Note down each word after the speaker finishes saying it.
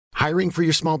Hiring for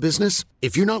your small business?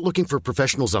 If you're not looking for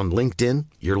professionals on LinkedIn,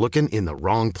 you're looking in the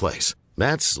wrong place.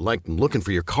 That's like looking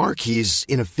for your car keys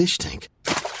in a fish tank.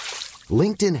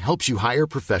 LinkedIn helps you hire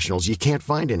professionals you can't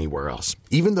find anywhere else,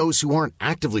 even those who aren't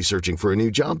actively searching for a new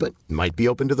job but might be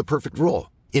open to the perfect role.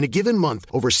 In a given month,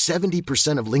 over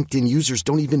 70% of LinkedIn users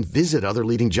don't even visit other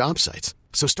leading job sites.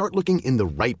 So start looking in the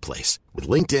right place. With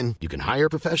LinkedIn, you can hire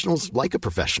professionals like a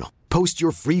professional. Post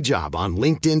your free job on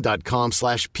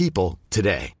linkedin.com/people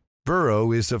today.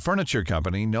 Burrow is a furniture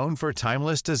company known for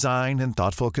timeless design and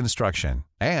thoughtful construction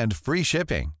and free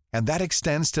shipping, and that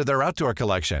extends to their outdoor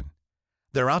collection.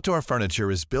 Their outdoor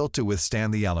furniture is built to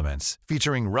withstand the elements,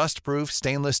 featuring rust-proof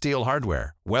stainless steel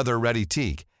hardware, weather-ready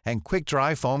teak, and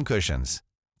quick-dry foam cushions.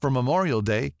 For Memorial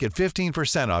Day, get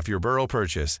 15% off your Burrow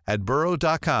purchase at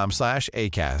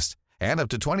burrow.com/ACAST and up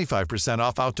to 25%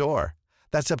 off outdoor.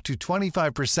 That's up to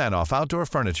 25% off outdoor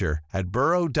furniture at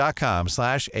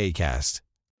burrow.com/ACAST.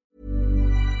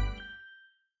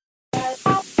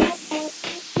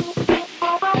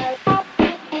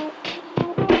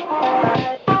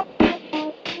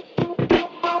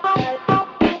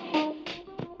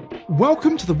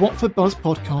 Welcome to the Watford Buzz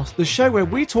podcast, the show where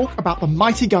we talk about the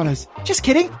mighty Gunners. Just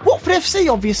kidding, Watford FC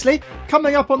obviously.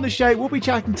 Coming up on the show, we'll be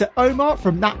chatting to Omar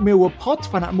from That Millwall Pod to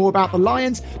find out more about the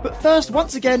Lions. But first,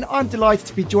 once again, I'm delighted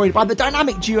to be joined by the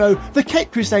dynamic duo, the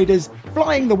Cape Crusaders,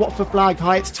 flying the Watford flag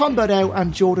high. It's Tom Burdell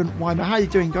and Jordan Weimer. How are you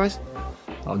doing, guys?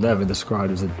 I've never been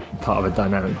described as a part of a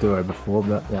dynamic duo before,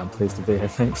 but yeah, I'm pleased to be here,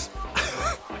 thanks.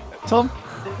 Tom?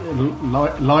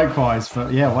 Likewise,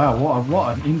 but yeah, wow,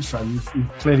 what an intro. You've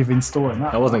clearly been storing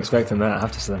that. I wasn't expecting that, I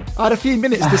have to say. I had a few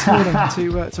minutes this morning to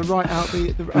write out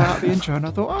the intro, and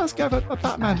I thought, let's go with a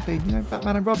Batman theme,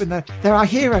 Batman and Robin. They're our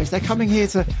heroes. They're coming here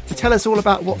to tell us all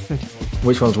about Watford.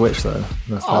 Which one's which, though?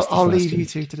 I'll leave you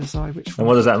two to decide which one. And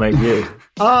what does that make you?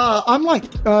 I'm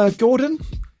like Gordon,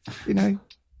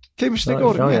 Commissioner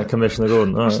Gordon. Oh yeah, Commissioner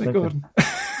Gordon. All Commissioner Gordon.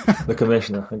 The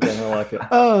Commissioner. Again, I like it.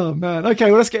 Oh, man.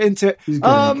 Okay, well, let's get into it.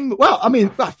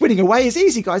 Winning away is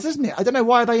easy, guys, isn't it? I don't know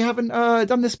why they haven't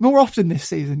done this more often this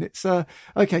season. It's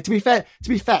okay. To be fair,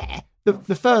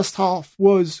 the first half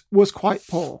was quite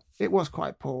poor. It was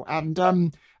quite poor, and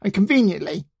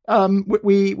conveniently,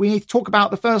 we need to talk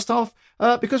about the first half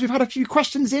because we've had a few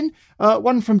questions in.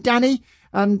 One from Danny.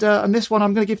 And this one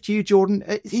I'm going to give to you, Jordan.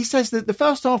 He says that the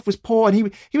first half was poor,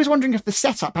 and he was wondering if the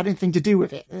setup had anything to do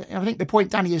with it. I think the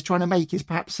point Danny is trying to make is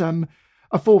perhaps a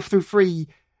 4-3-3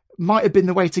 might have been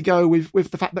the way to go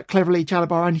with the fact that Cleverley,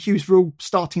 Chalabar and Hughes were all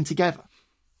starting together.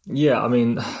 Yeah, I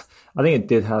mean, I think it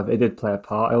did play a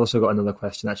part. I also got another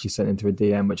question actually sent into a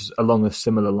DM, which is along the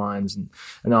similar lines and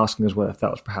asking as well if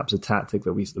that was perhaps a tactic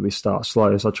that we start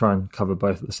slow. So I'll try and cover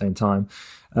both at the same time.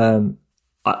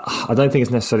 I don't think it's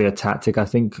necessarily a tactic. I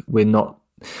think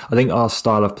our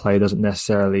style of play doesn't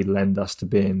necessarily lend us to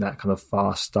being that kind of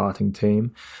fast starting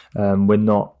team. We're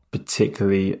not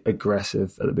particularly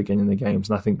aggressive at the beginning of the games,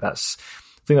 and I think that's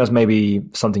maybe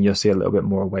something you'll see a little bit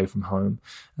more away from home.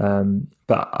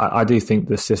 But I do think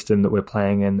the system that we're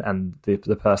playing in and the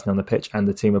person on the pitch and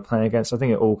the team we're playing against, I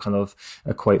think it all kind of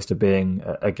equates to being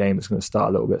a game that's going to start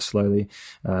a little bit slowly.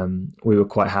 We were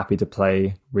quite happy to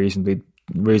play reasonably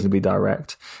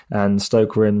direct, and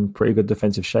Stoke were in pretty good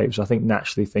defensive shape, so I think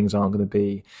naturally things aren't going to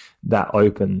be that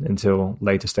open until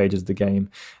later stages of the game.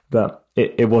 But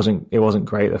it wasn't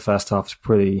great. The first half was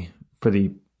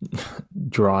pretty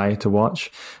dry to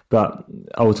watch, but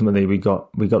ultimately we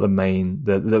got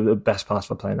the best pass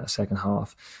for playing that second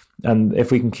half. And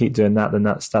if we can keep doing that, then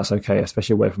that's okay,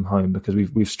 especially away from home, because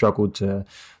we've struggled to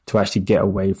actually get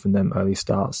away from them early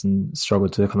starts and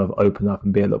struggled to kind of open up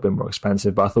and be a little bit more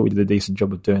expansive. But I thought we did a decent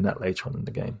job of doing that later on in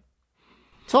the game.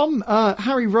 Tom,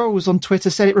 Harry Rose on Twitter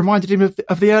said it reminded him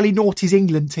of the early noughties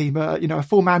England team, a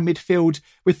 4-man midfield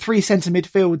with 3 centre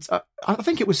midfields. I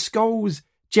think it was Scholes,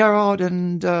 Gerrard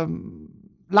and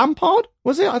Lampard,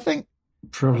 was it? I think.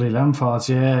 Probably Lampard,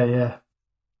 yeah.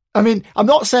 I mean, I'm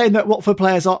not saying that Watford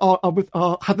players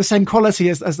have the same quality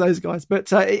as those guys,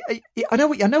 but I know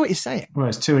what you're saying. Well,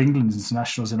 it's 2 England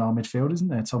internationals in our midfield, isn't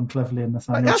there? Tom Cleverley and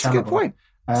Nathaniel That's Chalabar. a good point.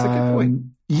 That's a good point.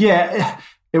 Yeah,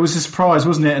 it was a surprise,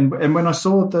 wasn't it? And when I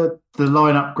saw the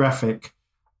lineup graphic,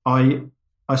 I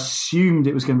assumed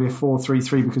it was going to be a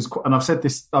 4-3-3 because, and I've said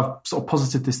this, I've sort of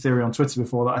posited this theory on Twitter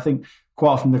before, that I think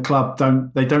quite often the club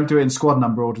don't do it in squad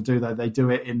number order, do they? They do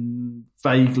it in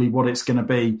vaguely what it's going to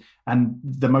be. And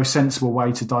the most sensible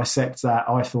way to dissect that,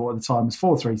 I thought at the time, was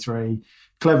 4-3-3,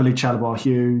 Cleverley, Chalabar,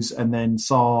 Hughes, and then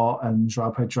Sarr and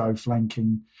João Pedro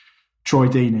flanking Troy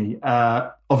Deeney.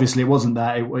 Obviously, it wasn't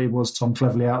that. It was Tom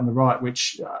Cleverley out on the right,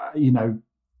 which,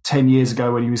 10 years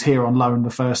ago when he was here on loan the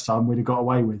first time, we'd have got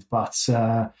away with. But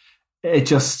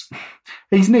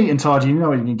he's neat and tidy. You know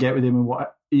what you can get with him, and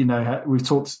what we've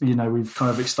talked. We've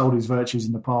kind of extolled his virtues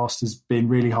in the past as being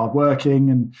really hardworking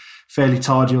and fairly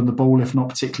tidy on the ball, if not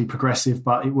particularly progressive.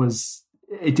 But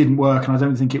it didn't work, and I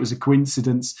don't think it was a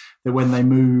coincidence that when they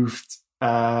moved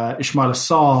Ismail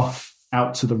Assar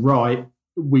out to the right,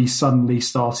 we suddenly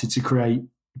started to create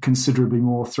considerably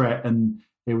more threat, and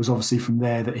it was obviously from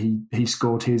there that he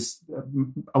scored his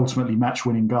ultimately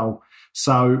match-winning goal.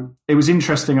 So it was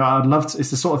interesting. It's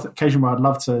the sort of occasion where I'd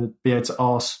love to be able to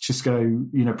ask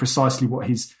Xisco, precisely what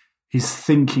his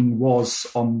thinking was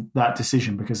on that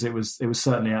decision, because it was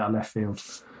certainly out of left field.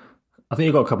 I think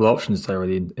you've got a couple of options there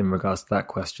really in regards to that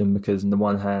question, because on the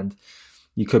one hand,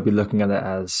 you could be looking at it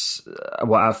as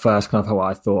at first kind of what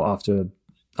I thought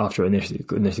after initially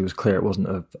was clear it wasn't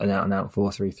an out-and-out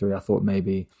 4-3-3. I thought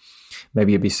maybe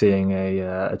you'd be seeing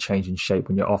a change in shape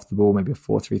when you're off the ball, maybe a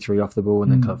 4-3-3 off the ball,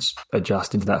 and then kind of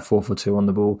adjust into that 4-4-2 on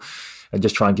the ball, and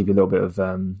just try and give you a little bit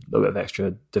of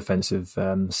extra defensive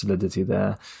solidity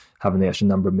there, having the extra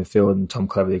number of midfield, and Tom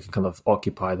Cleverley can kind of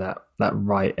occupy that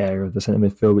right area of the centre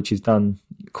midfield, which he's done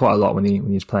quite a lot when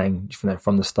he's playing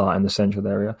from the start in the central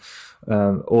area.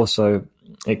 Also,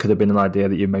 it could have been an idea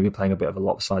that you're maybe playing a bit of a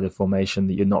lopsided formation,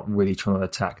 that you're not really trying to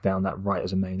attack down that right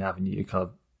as a main avenue. You kind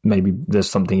of, maybe there's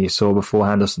something you saw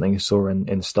beforehand or something you saw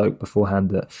in Stoke beforehand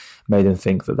that made him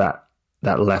think that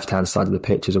left-hand side of the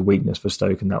pitch is a weakness for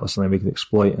Stoke, and that was something we could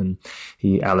exploit, and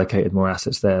he allocated more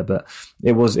assets there. But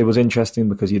it was interesting,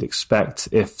 because you'd expect,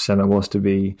 if Sema was to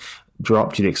be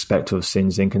dropped, you'd expect to have seen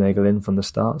Zinchenko in from the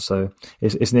start. So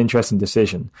it's an interesting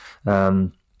decision.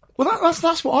 Well,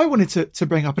 that's what I wanted to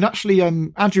bring up. And actually,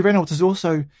 Andrew Reynolds has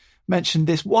also mentioned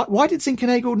this. Why did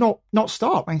Zinchenko not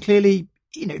start? And clearly,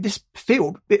 this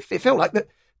field, it felt like that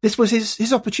this was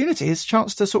his opportunity, his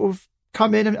chance to sort of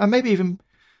come in and maybe even,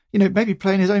 maybe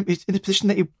play in the position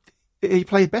that he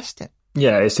played best in.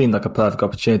 Yeah, it seemed like a perfect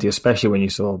opportunity, especially when you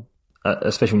saw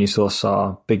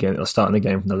Sarr starting the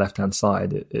game from the left-hand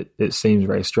side. It seems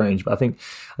very strange, but I think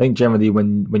generally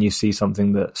when you see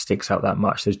something that sticks out that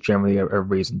much, there's generally a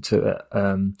reason to it.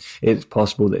 It's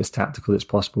possible that it's tactical. It's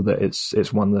possible that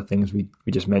it's one of the things we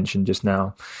just mentioned just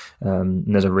now. And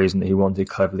there's a reason that he wanted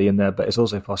Cleverley in there, but it's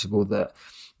also possible that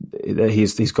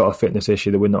he's got a fitness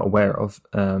issue that we're not aware of,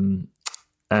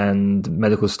 and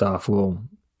medical staff will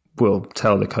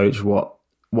tell the coach what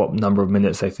number of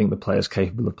minutes they think the player's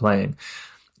capable of playing.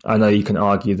 I know you can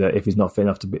argue that if he's not fit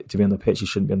enough to be on the pitch, he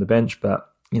shouldn't be on the bench, but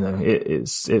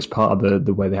it's part of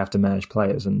the way they have to manage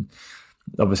players, and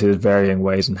obviously there's varying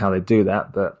ways in how they do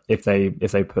that. But if they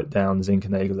put down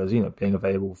Zinchenko as being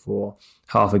available for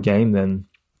half a game, then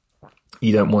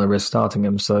you don't want to risk starting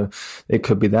him. So it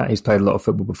could be that he's played a lot of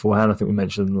football beforehand. I think we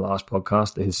mentioned in the last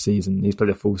podcast that he's played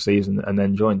a full season and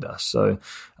then joined us. So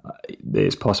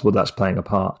it's possible that's playing a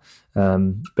part.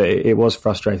 But it was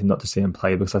frustrating not to see him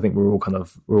play, because I think we're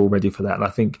all ready for that. And I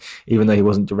think even though he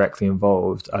wasn't directly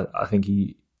involved, I think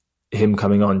him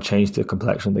coming on changed the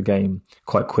complexion of the game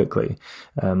quite quickly.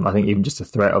 I think even just the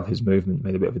threat of his movement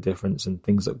made a bit of a difference, and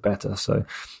things look better. So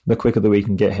the quicker that we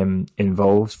can get him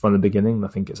involved from the beginning, I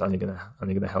think it's only going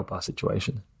to help our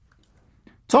situation.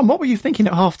 Tom, what were you thinking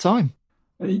at half time?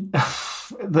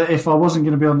 That if I wasn't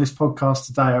going to be on this podcast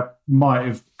today, I might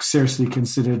have seriously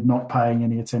considered not paying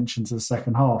any attention to the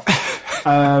second half.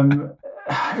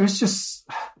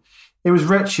 It was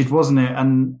wretched, wasn't it?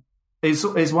 And it's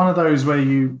one of those where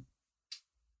you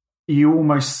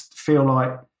almost feel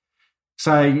like,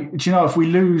 say, do you know, if we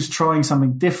lose trying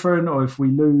something different, or if we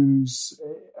lose,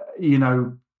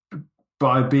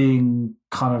 by being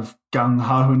kind of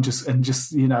gung-ho and just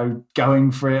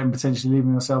going for it and potentially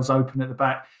leaving ourselves open at the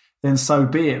back, then so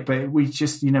be it. But we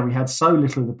just, we had so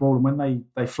little of the ball, and when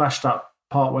they flashed up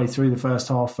partway through the first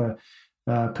half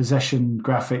possession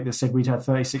graphic that said we'd had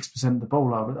 36% of the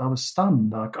ball, I was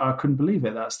stunned. I couldn't believe it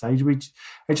at that stage.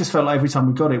 It just felt like every time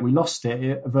we got it, we lost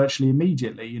it virtually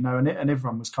immediately, and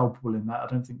everyone was culpable in that. I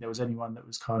don't think there was anyone that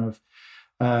was kind of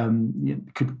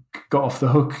got off the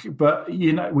hook. But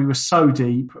we were so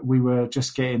deep, we were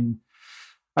just getting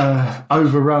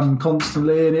overrun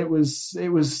constantly, and it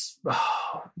was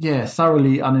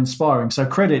thoroughly uninspiring. So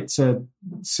credit to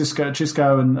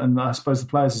Xisco and I suppose the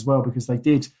players as well, because they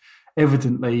did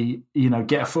evidently,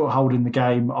 get a foothold in the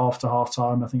game after half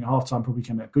time. I think half time probably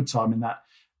came at a good time in that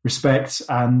respect,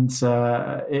 and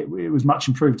it was much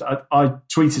improved. I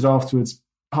tweeted afterwards,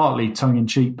 partly tongue in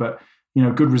cheek, but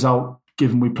good result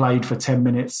given we played for 10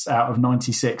 minutes out of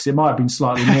 96. It might have been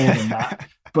slightly more than that,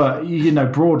 but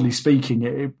broadly speaking,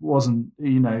 it wasn't.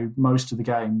 Most of the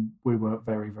game we were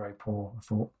very, very poor, I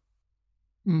thought.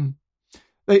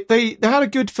 They had a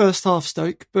good first half,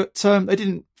 Stoke, but they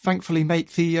didn't thankfully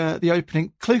make the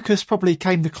opening. Klukas probably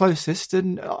came the closest,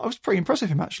 and I was pretty impressed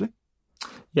with him, actually.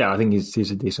 Yeah, I think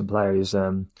he's a decent player. He's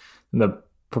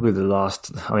probably the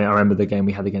last. I mean, I remember the game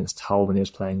we had against Hull when he was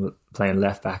playing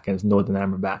left back against Northern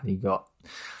Amrabat, and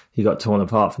he got torn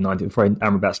apart for 90 before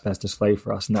Amrabat's best display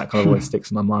for us, and that kind of always sticks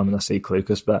in my mind when I see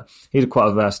Klukas. But he's quite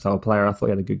a versatile player. I thought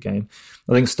he had a good game.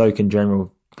 I think Stoke in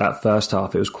general, that first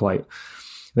half, it was quite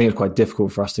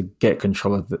difficult for us to get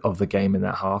control of the game in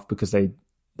that half because they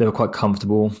were quite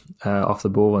comfortable off the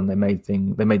ball, and they made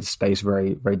the space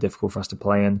very, very difficult for us to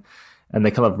play in. And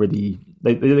they kind of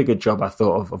they did a good job, I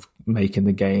thought, of making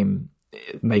the game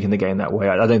that way.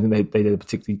 I don't think they did a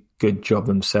particularly good job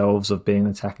themselves of being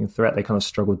an attacking threat. They kind of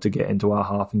struggled to get into our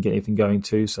half and get anything going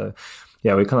too. So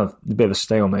yeah, we kind of a bit of a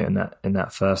stalemate in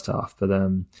that first half. But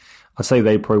I'd say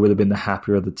they probably would have been the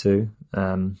happier of the two.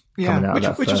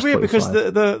 Which is weird 45. Because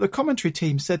the commentary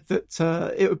team said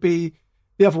that it would be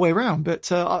the other way around. But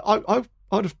I'd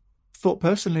have thought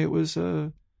personally it was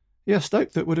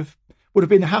Stoke that would have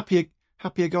been the happier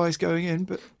guys going in.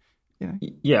 But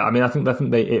yeah, I mean, I think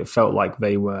it felt like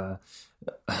they were,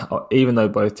 even though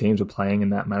both teams were playing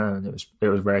in that manner and it was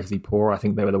relatively poor, I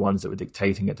think they were the ones that were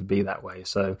dictating it to be that way.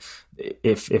 So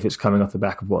if it's coming off the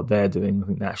back of what they're doing, I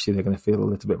think actually they're going to feel a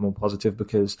little bit more positive,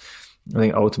 because I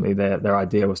think ultimately their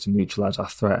idea was to neutralise our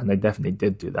threat, and they definitely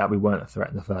did do that. We weren't a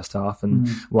threat in the first half, and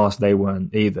whilst they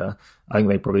weren't either, I think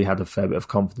they probably had a fair bit of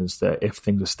confidence that if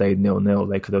things had stayed 0-0,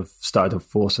 they could have started to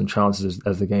force some chances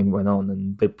as the game went on,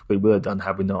 and they probably would have done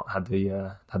had we not had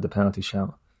the penalty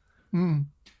shout.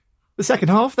 The second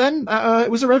half, then, it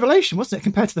was a revelation, wasn't it,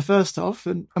 compared to the first half?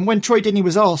 And when Troy Deeney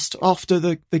was asked after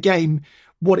the game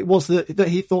what it was that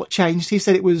he thought changed, he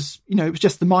said it was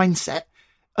just the mindset.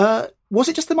 Was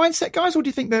it just the mindset, guys, or do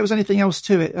you think there was anything else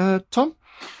to it? Tom?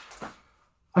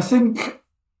 I think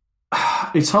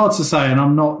it's hard to say, and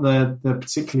I'm not the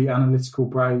particularly analytical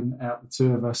brain out of the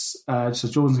two of us, so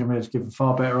Jordan's going to be able to give a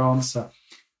far better answer.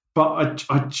 But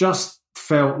I just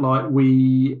felt like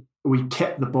we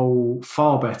kept the ball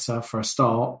far better for a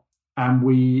start, and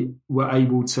we were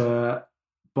able to,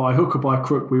 by hook or by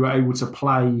crook, we were able to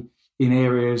play in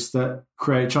areas that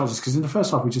created chances. Because in the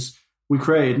first half, we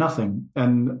created nothing,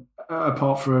 and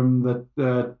apart from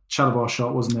the Chalabar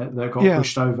shot, wasn't it, that got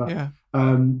pushed over? Yeah.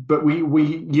 But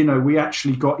we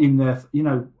actually got in there.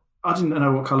 I didn't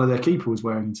know what colour their keeper was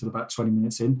wearing until about 20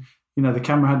 minutes in. The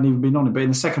camera hadn't even been on it. But in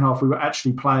the second half, we were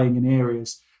actually playing in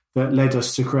areas that led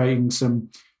us to creating some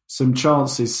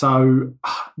chances. So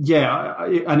yeah,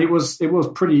 and it was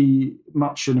pretty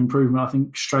much an improvement, I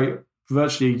think,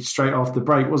 virtually straight after the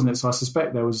break, wasn't it? So I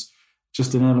suspect there was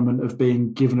just an element of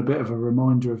being given a bit of a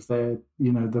reminder of their,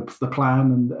 the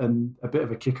plan and a bit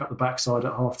of a kick up the backside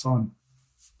at half time.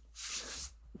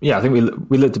 Yeah, I think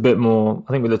we looked a bit more.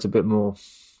 I think we looked a bit more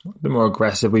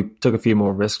aggressive. We took a few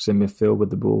more risks in midfield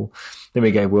with the ball. Then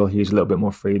we gave Will Hughes a little bit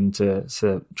more freedom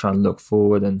to try and look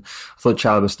forward. And I thought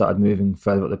Chalabar started moving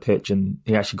further up the pitch, and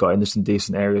he actually got into some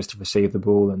decent areas to receive the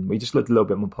ball. And we just looked a little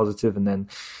bit more positive. And then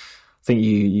I think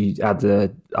you add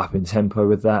the up in tempo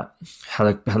with that.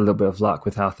 Had a little bit of luck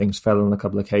with how things fell on a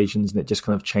couple of occasions, and it just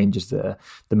kind of changes the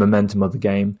momentum of the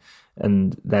game.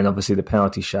 And then obviously the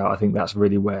penalty shout, I think that's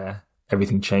really where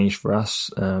everything changed for us.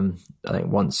 I think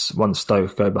once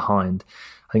Stoke go behind,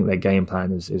 I think their game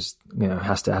plan is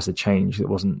has to change.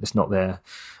 It's not their.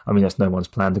 I mean, that's no one's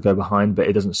plan to go behind, but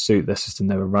it doesn't suit the system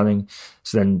they were running.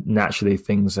 So then naturally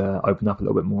things open up a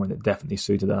little bit more, and it definitely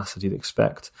suited us, as you'd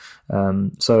expect.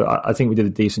 So I think we did a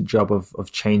decent job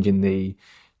of changing the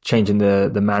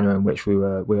manner in which we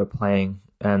were playing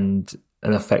and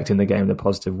affecting the game in a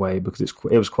positive way, because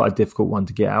it was quite a difficult one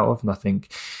to get out of. And I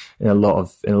think in a lot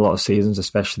of seasons,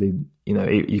 especially,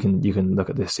 you can look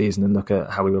at this season and look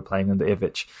at how we were playing under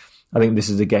Ivic. I think this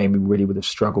is a game we really would have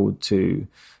struggled to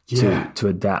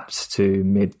adapt to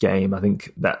mid game. I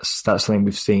think that's something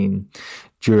we've seen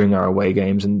during our away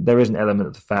games, and there is an element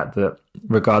of the fact that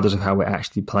regardless of how we're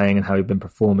actually playing and how we've been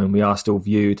performing, we are still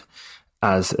viewed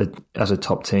as a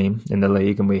top team in the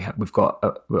league, and we've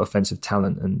got offensive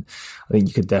talent. And I think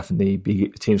teams could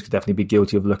definitely be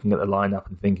guilty of looking at the lineup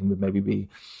and thinking we'd maybe be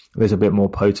a little bit more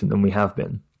potent than we have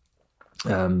been.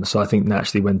 So I think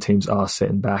naturally when teams are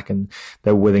sitting back and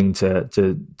they're willing to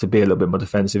be a little bit more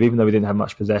defensive, even though we didn't have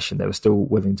much possession, they were still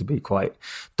willing to be quite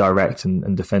direct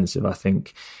and defensive. I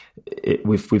think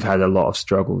we've had a lot of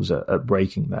struggles at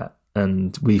breaking that.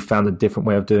 And we found a different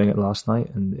way of doing it last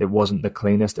night, and it wasn't the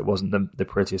cleanest, it wasn't the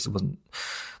prettiest, it wasn't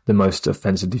the most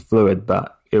offensively fluid,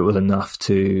 but it was enough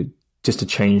to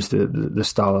change the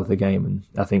style of the game. And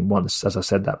I think once, as I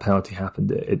said, that penalty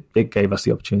happened, it gave us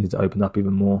the opportunity to open up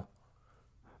even more.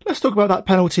 Let's talk about that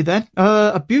penalty then.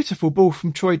 A beautiful ball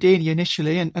from Troy Deeney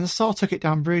initially, and Sarr took it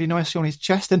down really nicely on his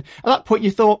chest. And at that point,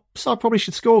 you thought Sarr probably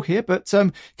should score here, but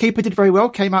keeper did very well,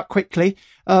 came out quickly.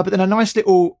 But then a nice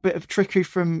little bit of trickery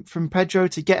from Pedro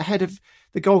to get ahead of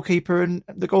the goalkeeper, and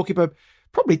the goalkeeper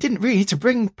probably didn't really need to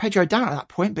bring Pedro down at that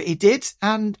point, but he did,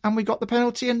 and we got the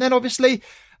penalty. And then obviously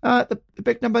the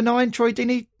big number 9, Troy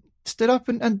Deeney, stood up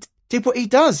and did what he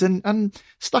does and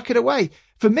stuck it away.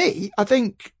 For me, I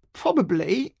think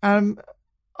probably,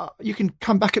 you can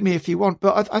come back at me if you want,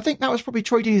 but I think that was probably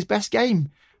Troy Deeney's best game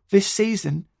this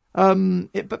season.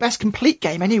 But best complete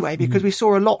game anyway, because we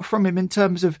saw a lot from him in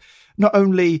terms of not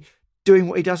only doing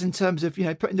what he does in terms of,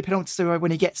 putting the penalties away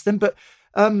when he gets them, but,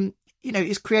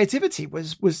 his creativity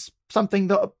was something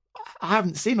that I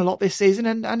haven't seen a lot this season.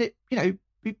 And it, he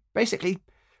basically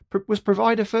was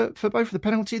provider for both of the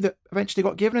penalty that eventually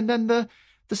got given and then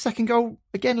the second goal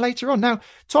again later on. Now,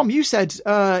 Tom, you said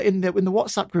in the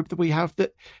WhatsApp group that we have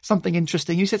that something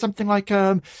interesting. You said something like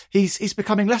he's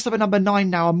becoming less of a number 9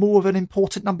 now and more of an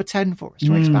important number 10 for us. Do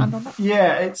you want to expand on that?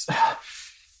 Yeah, it's.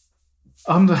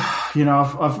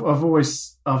 I've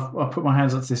always put my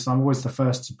hands up to this. I'm always the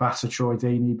first to batter Troy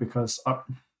Deeney because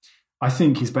I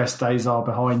think his best days are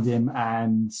behind him,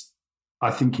 and I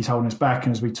think he's holding us back.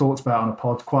 And as we talked about on a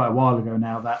pod quite a while ago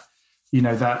now, that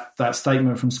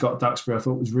statement from Scott Duxbury I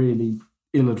thought was really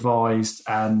ill-advised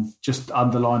and just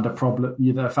underlined a problem.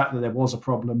 The fact that there was a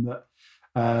problem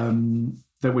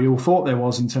that we all thought there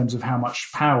was in terms of how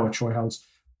much power Troy holds.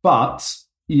 But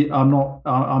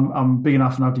I'm big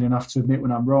enough and ugly enough to admit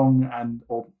when I'm wrong,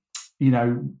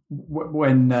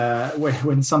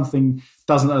 when something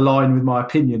doesn't align with my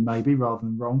opinion, maybe rather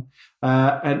than wrong.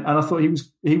 And I thought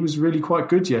he was really quite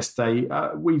good yesterday.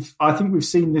 I think we've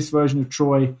seen this version of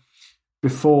Troy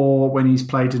before when he's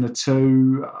played in a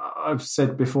 2. I've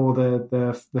said before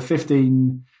the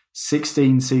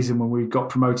 15-16 season when we got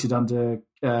promoted under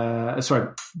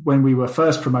when we were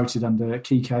first promoted under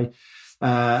Kike,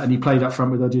 and he played up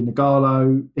front with Odion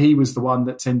Ighalo. He was the one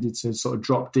that tended to sort of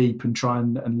drop deep and try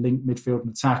and link midfield and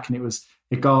attack, and it was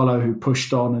Ighalo who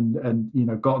pushed on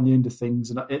and got on the end of things,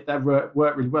 and that worked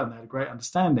really well. And they had a great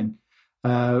understanding.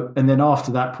 And then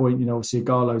after that point, obviously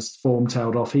Ighalo's form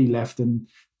tailed off. He left, and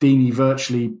Deeney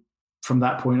virtually from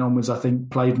that point onwards, I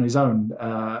think, played on his own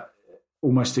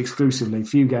almost exclusively. A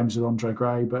few games with Andre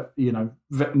Gray, but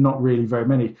not really very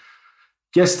many.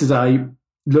 Yesterday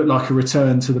looked like a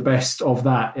return to the best of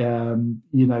that.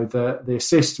 The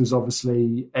assist was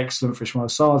obviously excellent for Ismail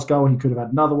Sarr's goal. He could have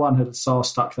had another one had Sarr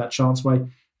stuck that chance away.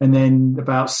 And then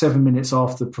about 7 minutes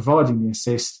after providing the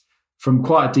assist, from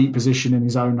quite a deep position in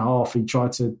his own half, he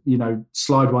tried to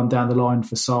slide one down the line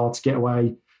for Sarr to get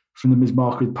away from the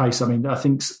mid-marker with pace. I mean, I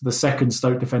think the second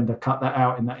Stoke defender cut that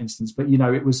out in that instance. But,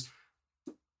 it was...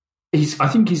 I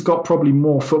think he's got probably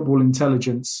more football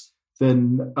intelligence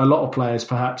than a lot of players,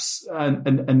 perhaps.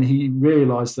 And he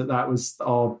realised that was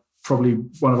probably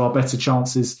one of our better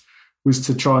chances, was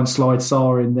to try and slide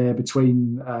Sarr in there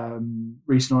between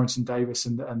Reece Norrington-Davis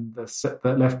and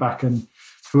the left-back and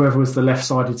whoever was the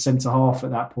left-sided centre-half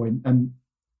at that point. And,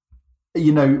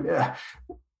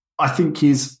 I think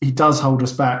he does hold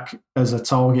us back as a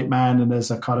target man and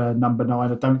as a kind of number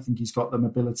 9. I don't think he's got the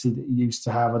mobility that he used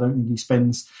to have. I don't think he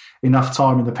spends enough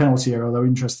time in the penalty area, although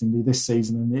interestingly this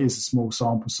season, and it is a small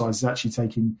sample size, he's actually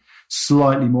taking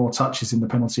slightly more touches in the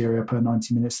penalty area per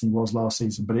 90 minutes than he was last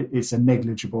season. But it's a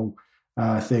negligible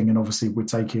thing. And obviously we're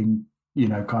taking,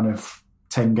 kind of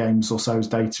 10 games or so's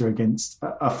data against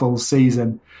a full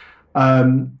season.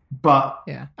 But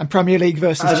yeah, and Premier League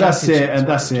versus that's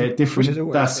it.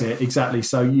 Different. That's it exactly.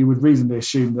 So you would reasonably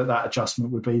assume that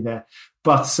adjustment would be there.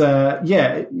 But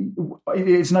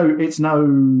it's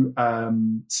no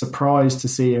surprise to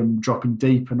see him dropping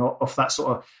deep and off that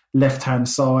sort of left hand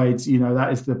side. That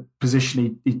is the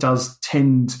position he does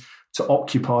tend to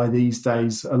occupy these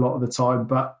days a lot of the time.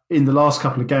 But in the last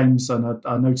couple of games, and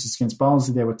I noticed against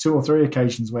Barnsley, there were 2 or 3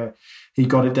 occasions where he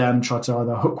got it down and tried to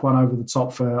either hook one over the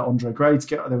top for Andre Gray to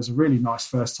get. There was a really nice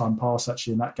first-time pass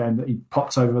actually in that game that he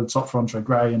popped over the top for Andre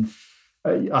Gray, and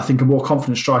I think a more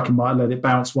confident striker might let it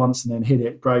bounce once and then hit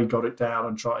it. Gray got it down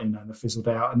and tried, and it fizzled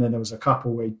out. And then there was a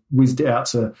couple where he whizzed it out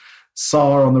to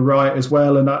Sarr on the right as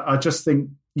well. And I just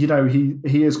think he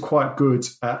is quite good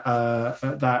at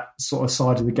that sort of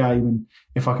side of the game. And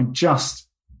if I can just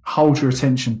hold your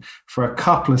attention for a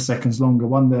couple of seconds longer.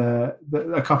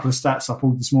 A couple of stats I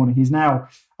pulled this morning. He's now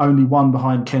only one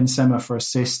behind Ken Sema for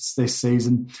assists this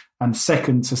season and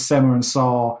second to Sema and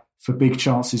Sarr for big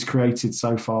chances created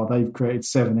so far. They've created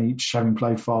 7 each, having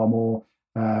played far more.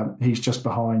 He's just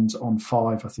behind on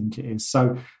 5, I think it is.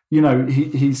 So, you know,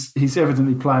 he's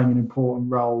evidently playing an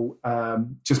important role,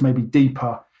 just maybe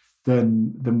deeper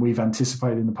than we've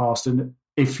anticipated in the past. And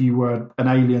if you were an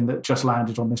alien that just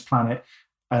landed on this planet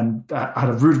and had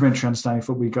a rudimentary understanding of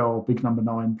football, we go, oh, big number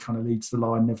 9 kind of leads the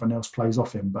line and everyone else plays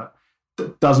off him. But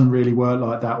it doesn't really work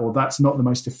like that, or that's not the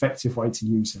most effective way to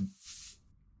use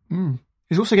him.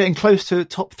 He's also getting close to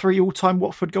top 3 all-time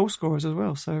Watford goal scorers as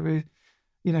well. So,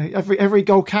 you know, every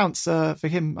goal counts for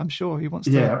him, I'm sure. He wants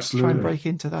to try and break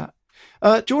into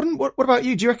that. Jordan, what about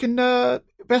you? Do you reckon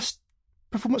best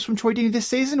performance from Troy Deeney this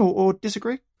season, or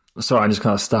disagree? Sorry, I'm just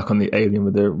kind of stuck on the alien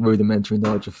with the rudimentary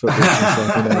knowledge of football.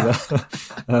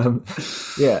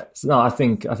 I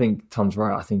think Tom's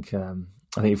right. I think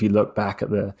if you look back at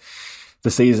the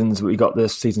seasons we got, the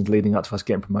seasons leading up to us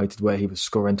getting promoted, where he was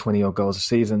scoring 20-odd goals a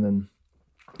season, and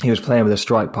he was playing with a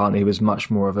strike partner, he was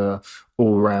much more of a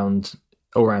all-round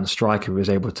striker who was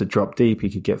able to drop deep. He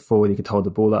could get forward, he could hold the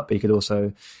ball up, but he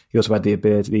also had the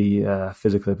ability,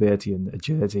 physical ability and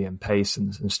agility and pace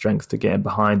and strength to get in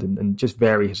behind and just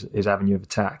vary his avenue of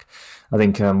attack. I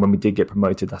think when we did get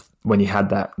promoted, when you had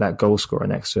that goal scorer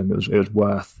next to him, it was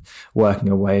worth working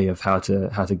a way of how to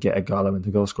get Ighalo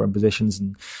into goal scoring positions.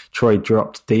 And Troy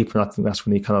dropped deep, and I think that's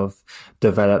when he kind of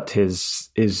developed his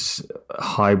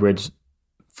hybrid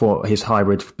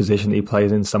position that he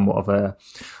plays in, somewhat of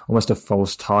almost a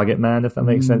false target man, if that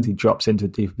makes sense. He drops into a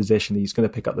deeper position, he's going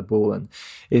to pick up the ball, and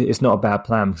it's not a bad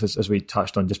plan, because as we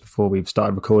touched on just before we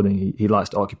started recording, he likes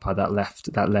to occupy that left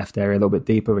area a little bit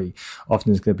deeper. He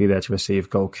often is going to be there to receive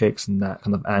goal kicks and that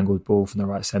kind of angled ball from the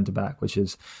right centre back, which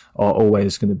is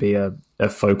always going to be a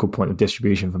focal point of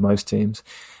distribution for most teams.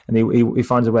 And he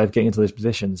finds a way of getting into those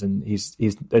positions, and he's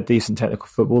a decent technical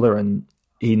footballer, and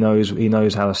he knows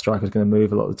how a striker is going to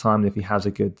move a lot of the time. And if he has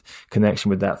a good connection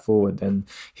with that forward, then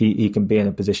he can be in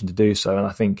a position to do so. And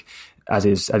I think as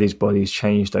his body's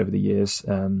changed over the years,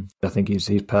 I think he's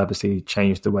purposely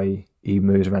changed the way he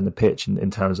moves around the pitch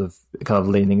in terms of kind of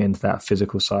leaning into that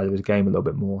physical side of his game a little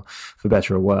bit more, for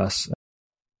better or worse.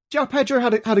 João Pedro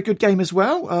had a good game as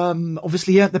well.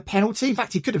 Obviously, he had the penalty. In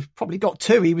fact, he could have probably got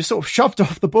 2. He was sort of shoved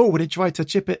off the ball when he tried to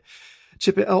chip it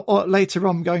later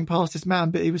on, going past his man,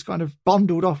 but he was kind of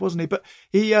bundled off, wasn't he? But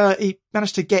he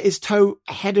managed to get his toe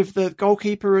ahead of the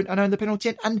goalkeeper and earn the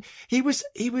penalty. And he was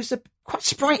quite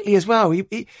sprightly as well. In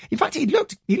fact, he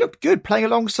looked good playing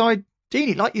alongside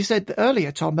Deeney, like you said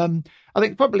earlier, Tom. I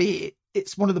think probably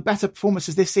it's one of the better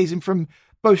performances this season from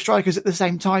both strikers at the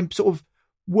same time, sort of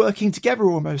working together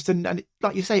almost. And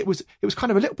like you say, it was kind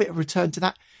of a little bit of a return to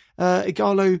that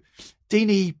Ighalo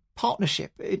Deeney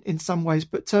partnership in some ways.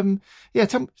 But Tom,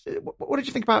 what did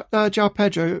you think about João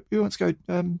Pedro? Who wants to go,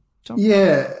 Tom?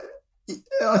 Yeah,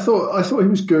 I thought he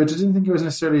was good. I didn't think it was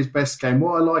necessarily his best game.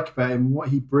 What I like about him, what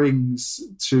he brings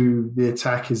to the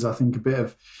attack, is I think a bit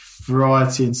of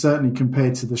variety, and certainly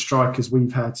compared to the strikers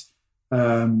we've had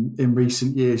in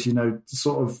recent years, you know,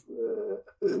 sort of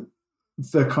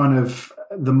the kind of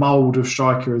the mould of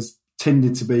striker has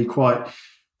tended to be quite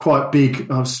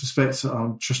big. I suspect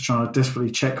I'm just trying to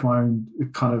desperately check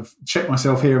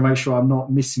myself here and make sure I'm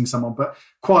not missing someone. But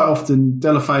quite often,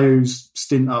 Deulofeu's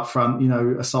stint up front, you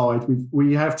know, aside,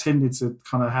 we have tended to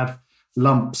kind of have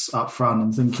lumps up front.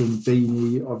 I'm thinking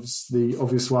Deeney, obviously, the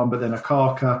obvious one, but then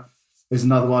Akaka is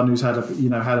another one who's had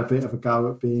a bit of a go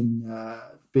at being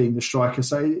the striker.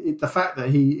 So the fact that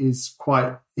he's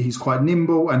quite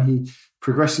nimble and he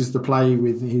progresses the play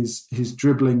with his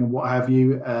dribbling and what have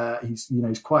you.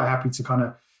 He's quite happy to kind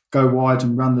of go wide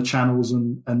and run the channels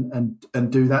and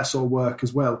do that sort of work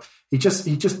as well. He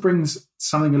just brings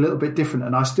something a little bit different.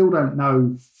 And I still don't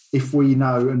know if we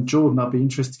know, and Jordan, I'd be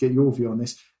interested to get your view on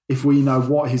this, if we know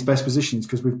what his best position is,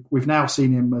 because we've now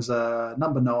seen him as a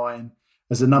number 9,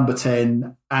 as a number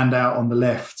 10, and out on the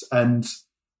left. And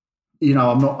you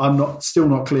know, I'm still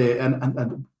not clear.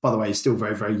 And by the way, he's still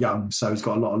very, very young, so he's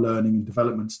got a lot of learning and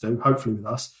development to do, hopefully with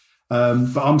us.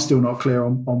 But I'm still not clear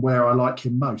on where I like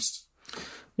him most.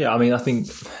 Yeah, I mean, I think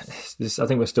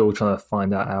we're still trying to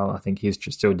find that out. I think he's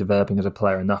just still developing as a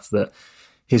player enough that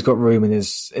he's got room in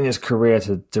his career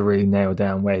to really nail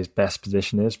down where his best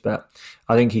position is. But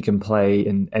I think he can play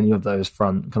in any of those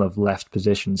front kind of left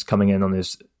positions, coming in on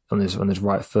his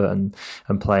right foot and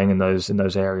playing in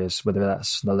those areas, whether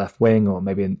that's the left wing or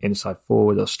maybe an inside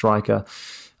forward or striker.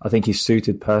 I think he's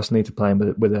suited personally to playing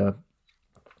with a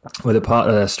with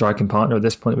a striking partner at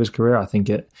this point of his career, I think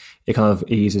it kind of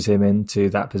eases him into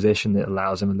that position. It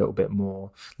allows him a little bit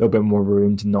more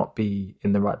room to not be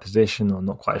in the right position or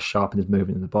not quite as sharp in his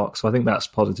movement in the box. So I think that's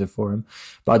positive for him.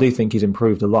 But I do think he's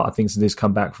improved a lot. I think since he's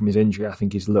come back from his injury, I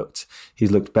think he's looked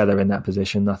better in that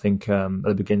position. I think at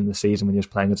the beginning of the season when he was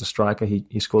playing as a striker,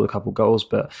 he scored a couple of goals,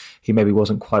 but he maybe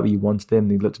wasn't quite where you wanted him.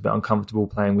 He looked a bit uncomfortable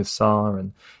playing with Sarr,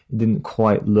 and it didn't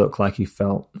quite look like he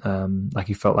felt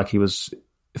like he was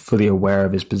fully aware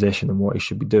of his position and what he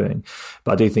should be doing.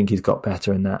 But I do think he's got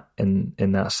better in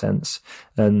that sense.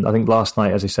 And I think last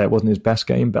night, as I say, it wasn't his best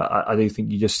game, but I do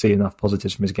think you just see enough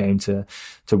positives from his game to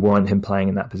warrant him playing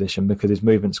in that position, because his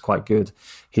movement's quite good.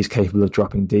 He's capable of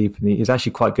dropping deep, and he's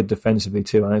actually quite good defensively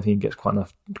too. I don't think he gets quite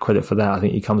enough credit for that. I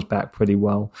think he comes back pretty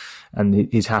well, and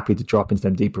he's happy to drop into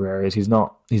them deeper areas. He's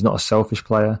not a selfish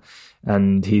player,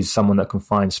 and he's someone that can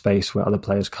find space where other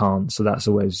players can't. So that's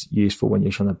always useful when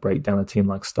you're trying to break down a team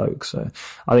like Stoke. So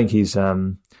I think he's,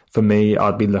 for me,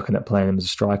 I'd be looking at playing him as a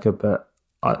striker. But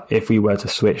if we were to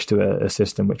switch to a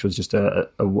system which was just a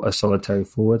solitary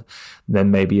forward, then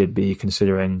maybe you'd be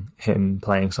considering him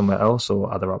playing somewhere else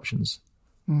or other options.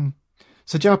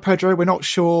 So João Pedro, we're not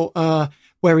sure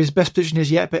where his best position is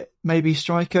yet, but maybe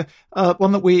striker.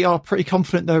 One that we are pretty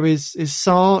confident though is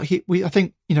Sarr. I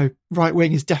think, right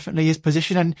wing is definitely his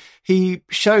position, and he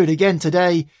showed again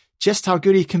today just how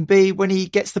good he can be when he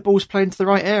gets the balls played into the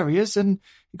right areas. And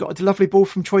he got a lovely ball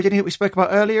from Troy Deeney that we spoke about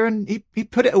earlier, and he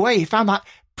put it away. He found that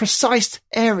precise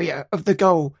area of the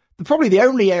goal, probably the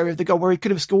only area of the goal where he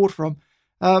could have scored from.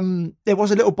 There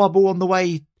was a little bubble on the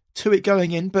way to it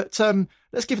going in, but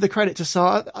let's give the credit to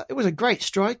Sarr. It was a great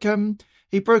strike.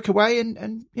 He broke away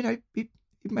and he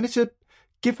managed to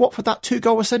give Watford that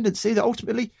 2-goal ascendancy that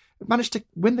ultimately managed to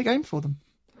win the game for them.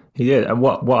 He did. And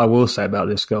what I will say about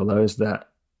this goal, though, is that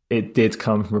it did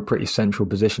come from a pretty central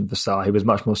position for Sarr. He was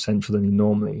much more central than he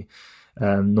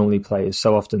normally plays.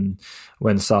 So often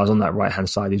when Sarr's on that right-hand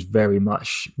side, he's very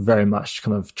much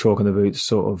kind of chalk in the boots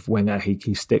sort of winger.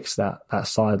 He sticks that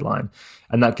sideline,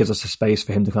 and that gives us a space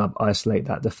for him to kind of isolate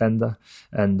that defender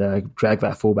and drag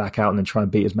that fullback out and then try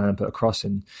and beat his man and put a cross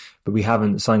in. But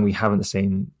something we haven't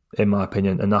seen, in my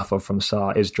opinion, enough of from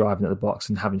Sarr is driving at the box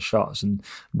and having shots. And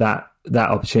that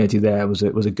opportunity there was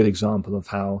a good example of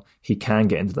how he can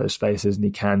get into those spaces and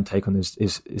he can take on his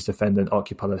defender and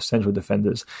occupy those central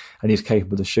defenders, and he's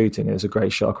capable of shooting. It was a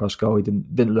great shot across goal. He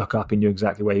didn't look up. He knew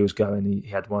exactly where he was going. He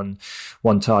had one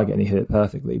target and he hit it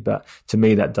perfectly. But to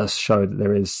me, that does show that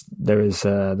there is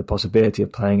the possibility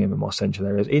of playing him in more central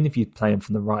areas. Even if you play him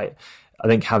from the right, I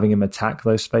think having him attack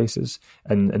those spaces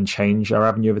and change our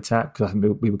avenue of attack, because I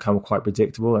think we become quite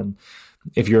predictable. And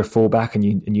if you're a fullback and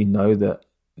you know that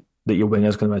your winger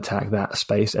is going to attack that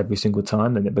space every single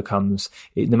time, then it becomes,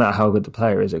 no matter how good the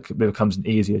player is, it becomes an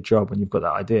easier job when you've got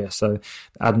that idea. So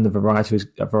adding the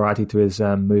variety to his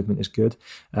movement is good,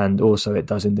 and also it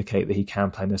does indicate that he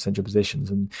can play in those central positions.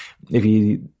 And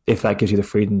if that gives you the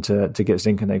freedom to get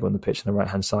Zinchenko on the pitch on the right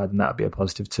hand side, then that would be a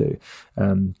positive too.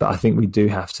 But I think we do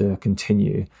have to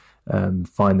continue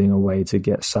finding a way to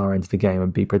get Sarr into the game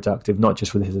and be productive, not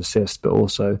just with his assists, but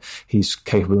also he's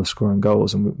capable of scoring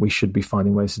goals, and we should be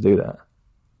finding ways to do that.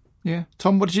 Yeah.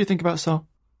 Tom, what did you think about Sarr?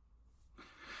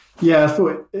 Yeah, I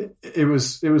thought it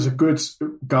was a good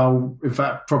goal. In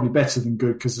fact, probably better than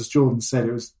good, because as Jordan said,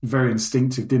 it was very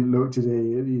instinctive. Didn't look to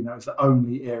it was the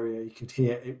only area he could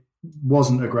hit. It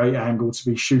wasn't a great angle to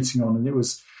be shooting on, and it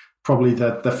was probably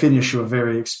the finish of a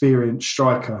very experienced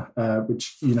striker,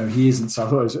 which he isn't. So I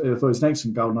thought it was an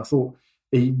excellent goal, and I thought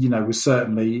he was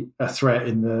certainly a threat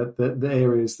in the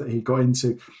areas that he got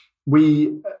into.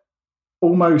 I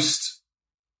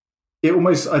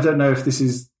don't know if this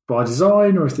is by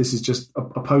design or if this is just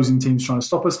opposing teams trying to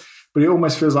stop us, but it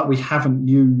almost feels like we haven't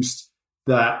used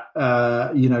that.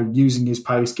 Using his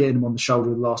pace, getting him on the shoulder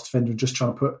of the last defender, and just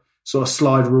trying to put sort of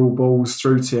slide rule balls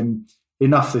through to him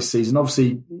enough this season.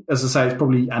 Obviously, as I say, it's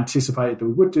probably anticipated that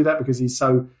we would do that because he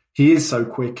is so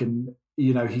quick, and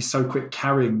he's so quick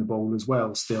carrying the ball as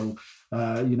well still,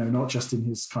 not just in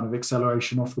his kind of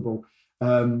acceleration off the ball.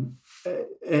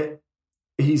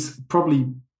 He's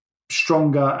probably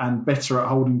stronger and better at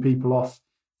holding people off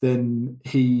than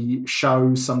he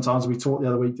shows sometimes. We talked the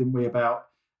other week, didn't we, about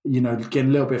getting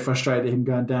a little bit frustrated at him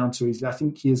going down to his. I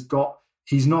think he's not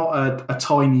a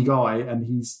tiny guy, and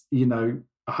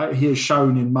he has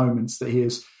shown in moments that he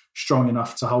is strong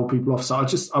enough to hold people off. So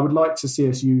I would like to see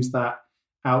us use that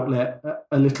outlet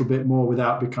a little bit more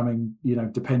without becoming,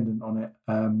 dependent on it.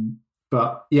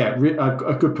 But yeah,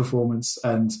 a good performance,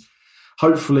 and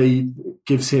hopefully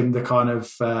gives him the kind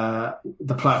of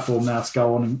the platform now to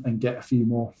go on and get a few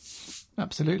more.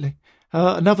 Absolutely.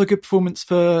 Another good performance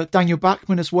for Daniel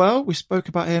Bachmann as well. We spoke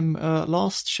about him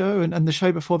last show and the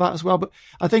show before that as well. But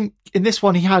I think in this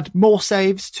one he had more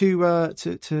saves to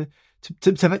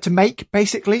make,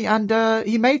 basically, and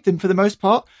he made them for the most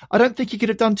part. I don't think he could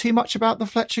have done too much about the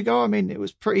Fletcher goal. I mean, it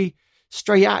was pretty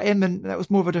straight at him, and that was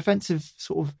more of a defensive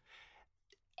sort of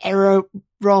error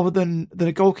rather than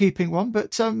a goalkeeping one.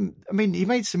 But I mean, he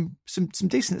made some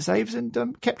decent saves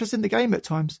and kept us in the game at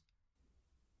times.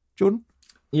 Jordan?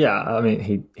 Yeah, I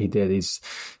mean, he did.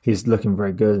 He's looking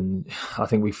very good, and I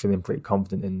think we feel pretty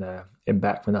confident in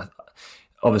Bachmann.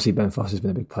 Obviously, Ben Foster's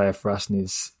been a big player for us, and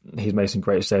he's made some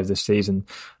great saves this season.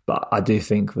 But I do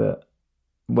think that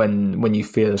when you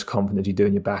feel as confident as you do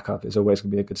in your backup, it's always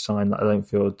going to be a good sign. I don't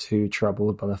feel too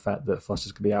troubled by the fact that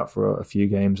Foster's going to be out for a few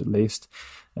games at least.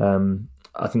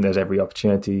 I think there's every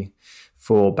opportunity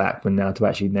for Bachmann now to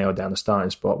actually nail down the starting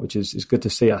spot, which is good to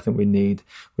see. I think we need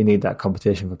that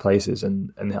competition for places,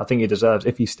 and I think he deserves.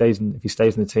 If he stays in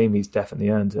the team, he's definitely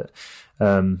earned it.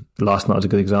 Last night was a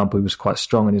good example. He was quite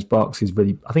strong in his box. I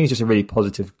think he's just a really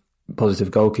positive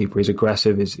goalkeeper. He's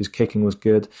aggressive. His kicking was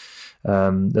good.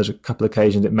 There's a couple of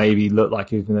occasions it maybe looked like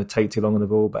he was going to take too long on the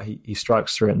ball, but he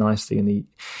strikes through it nicely, and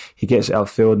he gets it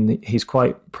outfield, and he's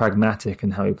quite pragmatic in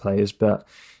how he plays, but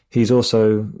he's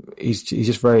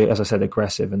just very, as I said,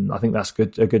 aggressive, and I think that's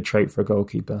a good trait for a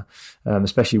goalkeeper,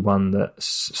 especially one that's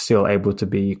still able to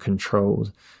be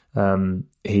controlled.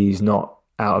 He's not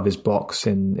out of his box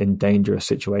in dangerous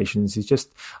situations.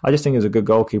 I just think he's a good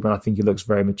goalkeeper, and I think he looks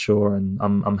very mature, and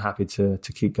I'm happy to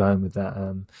keep going with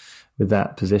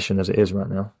that position as it is right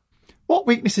now. What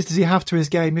weaknesses does he have to his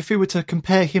game? If we were to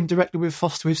compare him directly with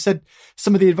Foster, we've said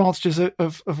some of the advantages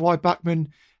of why Bachmann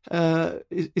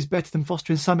is better than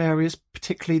Foster in some areas,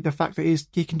 particularly the fact that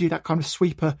he can do that kind of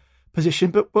sweeper position.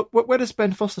 But where does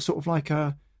Ben Foster sort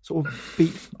of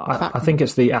beat? I think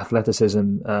it's the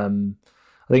athleticism.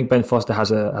 I think Ben Foster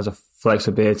has a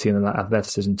flexibility and an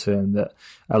athleticism to him that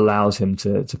allows him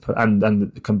to put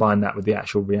and combine that with the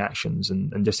actual reactions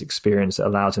and just experience that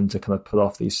allows him to kind of pull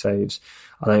off these saves.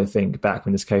 I don't think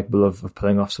Bachmann is capable of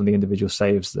pulling off some of the individual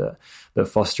saves that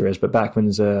Foster is, but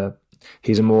Bachmann's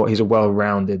he's a more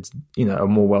well-rounded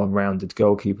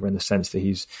goalkeeper in the sense that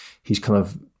he's kind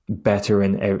of better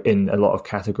in a lot of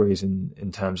categories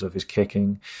in terms of his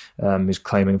kicking, his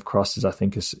claiming of crosses. I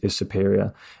think is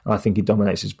superior. And I think he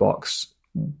dominates his box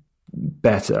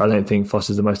better. I don't think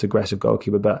Foster's the most aggressive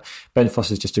goalkeeper, but Ben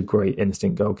Foster's just a great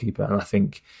instinct goalkeeper, and I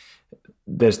think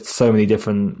there's so many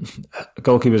different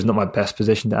goalkeepers. Is not my best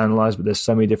position to analyse, but there's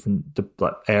so many different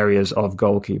areas of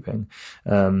goalkeeping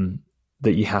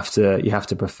that you have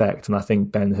to perfect, and I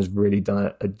think Ben has really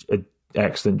done a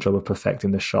excellent job of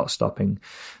perfecting the shot stopping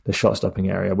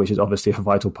area, which is obviously a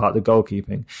vital part of the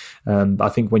goalkeeping. But I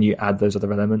think when you add those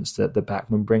other elements that the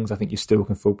Bachmann brings, I think you still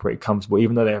can feel pretty comfortable,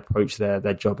 even though they approach their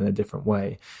job in a different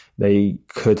way. They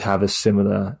could have a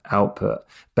similar output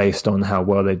based on how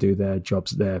well they do their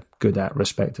jobs they're good at,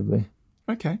 respectively.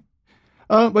 Okay.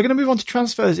 We're going to move on to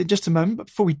transfers in just a moment, but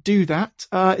before we do that,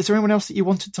 is there anyone else that you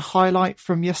wanted to highlight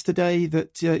from yesterday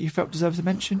that you felt deserves a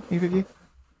mention, either of you?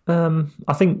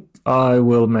 I think I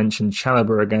will mention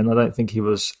Chalobah again. I don't think he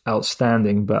was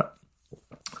outstanding, but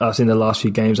I've seen the last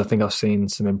few games. I think I've seen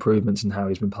some improvements in how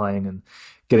he's been playing and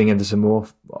getting into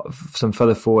some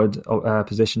further forward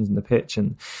positions in the pitch,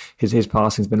 and his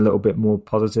passing's been a little bit more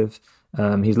positive.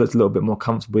 He's looked a little bit more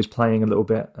comfortable. He's playing a little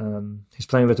bit. He's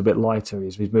playing a little bit lighter.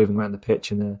 He's moving around the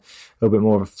pitch in a little bit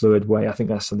more of a fluid way. I think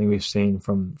that's something we've seen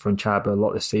from Chalobah a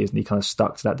lot this season. He kind of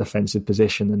stuck to that defensive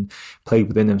position and played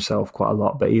within himself quite a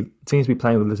lot. But he seems to be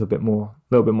playing with a little bit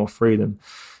more freedom.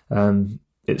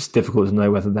 It's difficult to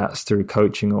know whether that's through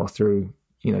coaching or through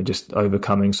just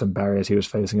overcoming some barriers he was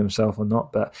facing himself or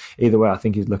not. But either way, I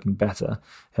think he's looking better.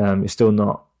 It's still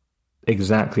not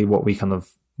exactly what we kind of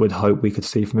would hope we could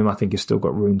see from him. I think he's still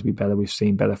got room to be better. We've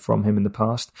seen better from him in the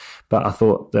past, but I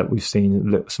thought that we've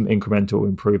seen some incremental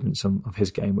improvements of his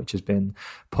game, which has been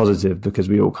positive because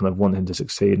we all kind of want him to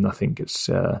succeed, and I think it's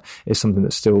something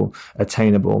that's still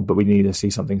attainable, but we need to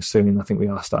see something soon. I think we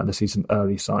are starting to see some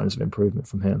early signs of improvement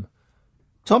from him.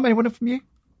 Tom, anyone from you?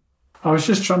 I was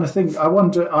just trying to think. I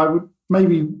wonder, I would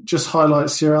maybe just highlight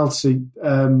Sierralti.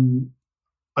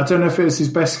 I don't know if it was his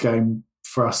best game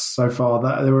for us so far.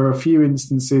 That there were a few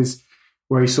instances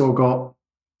where he sort of got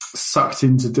sucked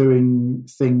into doing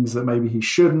things that maybe he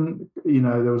shouldn't.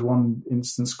 There was one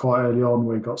instance quite early on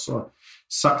where he got sort of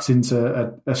sucked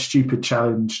into a stupid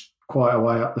challenge quite a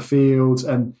way up the field,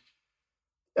 and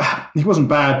he wasn't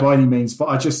bad by any means, but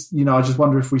I just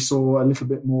wonder if we saw a little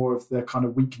bit more of the kind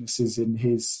of weaknesses in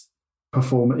his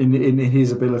perform in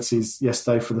his abilities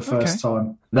yesterday for the first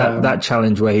time. That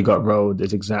challenge where he got rolled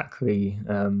is exactly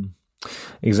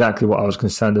what I was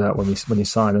concerned about when he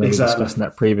signed. And we were discussing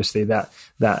that previously. That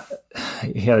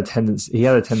he had a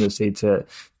tendency to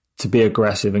be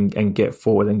aggressive and get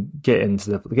forward and get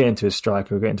into his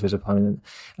striker, get into his opponent.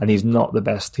 And he's not the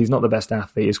best. He's not the best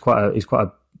athlete. He's quite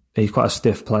a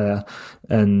stiff player,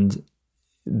 and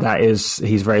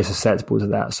he's very susceptible to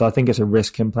that. So I think it's a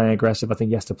risk him playing aggressive. I think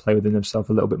he has to play within himself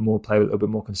a little bit more, play a little bit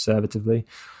more conservatively.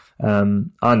 I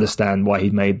understand why he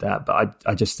made that, but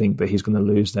I just think that he's going to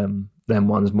lose them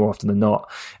ones more often than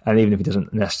not. And even if he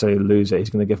doesn't necessarily lose it, he's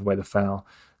going to give away the foul.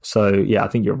 So yeah, I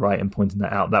think you're right in pointing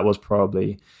that out. That was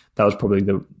probably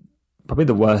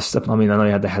the worst. I mean, I know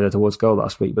he had the header towards goal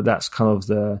last week, but that's kind of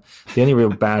the only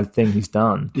real bad thing he's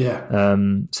done.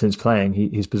 Since playing,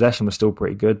 his possession was still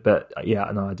pretty good, but yeah,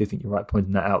 no, I do think you're right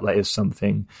pointing that out. That is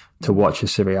something to watch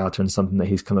as Siriata and something that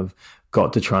he's kind of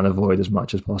got to try and avoid as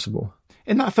much as possible.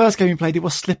 In that first game he played, he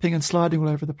was slipping and sliding all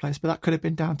over the place, but that could have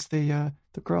been down to the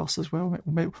grass as well.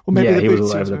 Or maybe he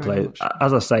was all over the place.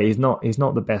 As I say, he's not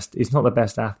the best. He's not the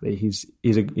best athlete. He's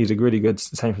a really good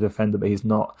central defender, but he's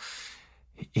not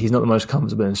the most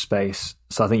comfortable in space.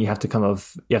 So I think you have to kind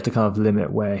of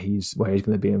limit where he's going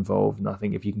to be involved. And I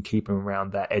think if you can keep him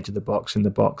around that edge of the box, in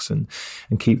the box, and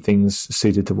keep things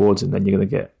suited towards him, then you're going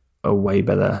to get a way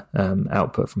better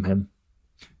output from him.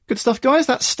 Good stuff, guys.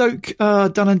 That's Stoke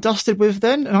done and dusted with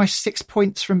then. A nice 6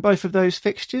 points from both of those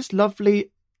fixtures.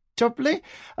 Lovely. Right,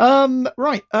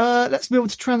 let's move on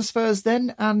to transfers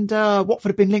then. And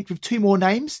Watford have been linked with two more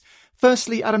names.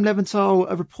 Firstly, Adam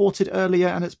Leventhal reported earlier,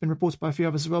 and it's been reported by a few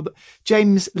others as well, that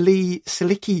James Lee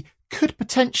Silicki could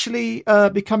potentially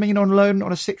be coming in on loan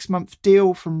on a 6-month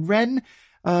deal from Rennes.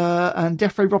 And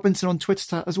Defray Robinson on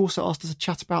Twitter has also asked us to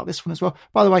chat about this one as well.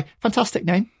 By the way, fantastic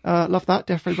name. Love that,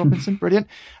 Defray Robinson. Brilliant.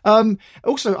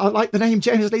 Also, I like the name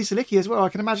James Lee Silicki as well. I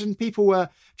can imagine people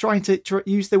trying to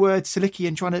use the word Silicki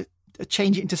and trying to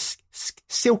change it into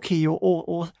silky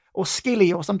or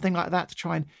skilly or something like that to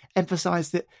try and emphasise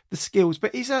the skills.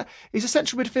 But he's a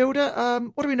central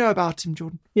midfielder. What do we know about him,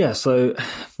 Jordan? Yeah, so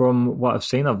from what I've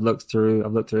seen, I've looked through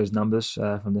his numbers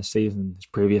from this season, his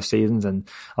previous seasons, and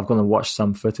I've gone and watched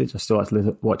some footage. I still like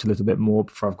to watch a little bit more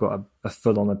before I've got a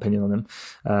full-on opinion on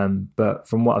him. But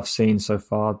from what I've seen so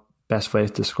far, best way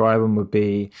to describe him would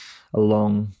be a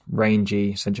long,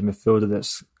 rangy central midfielder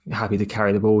that's happy to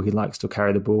carry the ball. He likes to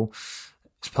carry the ball.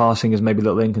 His passing is maybe a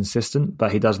little inconsistent,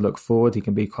 but he does look forward. He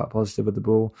can be quite positive with the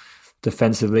ball.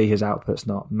 Defensively, his output's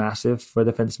not massive for a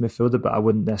defensive midfielder, but I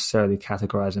wouldn't necessarily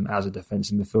categorise him as a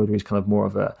defensive midfielder. He's kind of more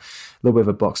of a little bit of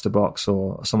a box-to-box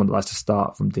or someone that likes to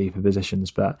start from deeper positions,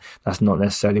 but that's not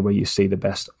necessarily where you see the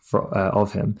best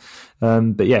of him.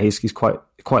 But yeah, he's quite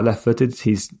left-footed.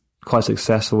 He's quite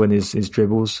successful in his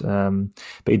dribbles, but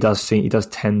he does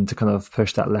tend to kind of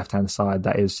push that left hand side.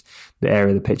 That is the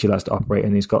area of the pitch he likes to operate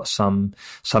in. He's got some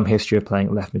history of playing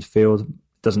at left midfield.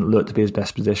 Doesn't look to be his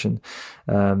best position.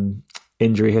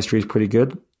 Injury history is pretty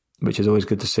good, which is always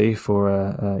good to see for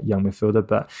a young midfielder.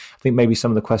 But I think maybe some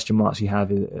of the question marks you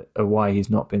have are why he's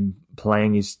not been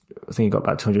playing. I think he got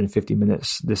about 250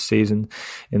 minutes this season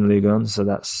in Ligue 1, so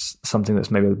that's something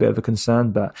that's maybe a bit of a concern.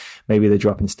 But maybe the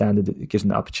drop in standard gives him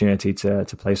the opportunity to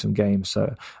play some games.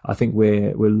 So I think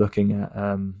we're looking at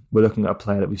a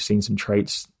player that we've seen some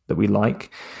traits that we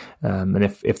like, and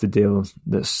if the deal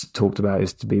that's talked about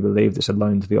is to be believed, it's a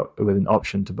loan with an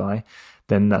option to buy,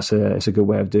 then it's a good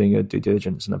way of doing your due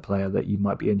diligence on a player that you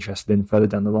might be interested in further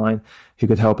down the line who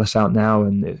could help us out now.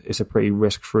 And it's a pretty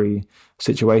risk-free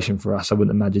situation for us. I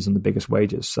wouldn't imagine it's on the biggest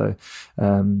wages. So,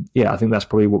 I think that's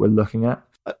probably what we're looking at.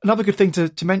 Another good thing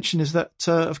to mention is that,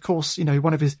 of course,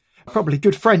 one of his probably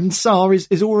good friend, Sarr,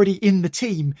 is already in the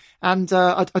team. And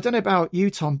I don't know about you,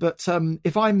 Tom, but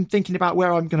if I'm thinking about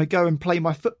where I'm going to go and play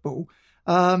my football,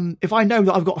 if I know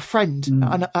that I've got a friend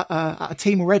at a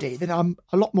team already, then I'm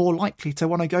a lot more likely to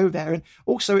want to go there. And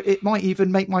also it might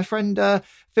even make my friend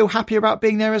feel happier about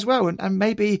being there as well. And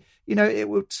maybe, it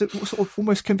would sort of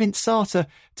almost convince Sarr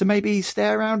to maybe stay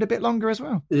around a bit longer as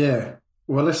well. Yeah.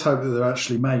 Well, let's hope that they're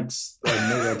actually mates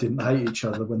and that they didn't hate each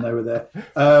other when they were there.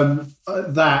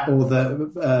 That or that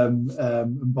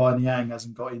Mbanyang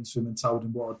hasn't got into him and told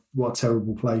him what a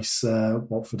terrible place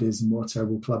Watford is and what a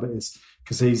terrible club it is,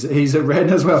 because he's at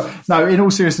Rennes as well. No, in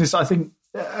all seriousness, I think,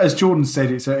 as Jordan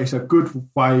said, it's a good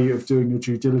way of doing your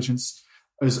due diligence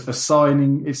as a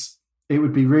signing. It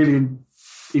would be really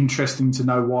interesting to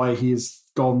know why he has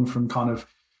gone from kind of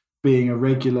being a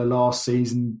regular last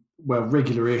season,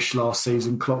 regular-ish last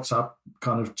season, clocked up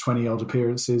kind of 20-odd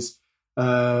appearances,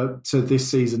 to this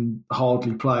season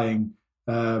hardly playing.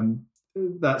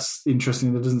 that's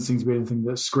interesting. There doesn't seem to be anything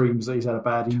that screams that he's had a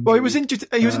bad injury. Well, he was injured.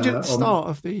 He was injured at the start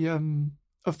of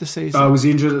the season. Oh, was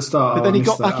he injured at the start? But then he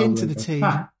got back into the team,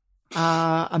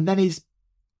 and then he's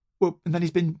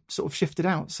been sort of shifted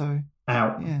out. So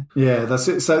out. Yeah, that's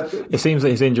it. So it seems that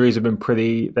his injuries have been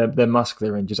they're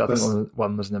muscular injuries. I think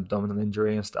one was an abdominal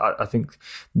injury. And I think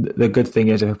the good thing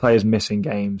is if a player's missing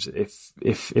games, if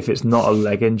it's not a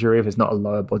leg injury, if it's not a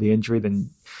lower body injury, then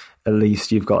at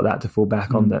least you've got that to fall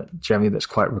back on that generally that's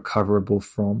quite recoverable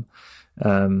from.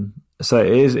 So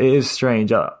it is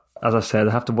strange. As I said,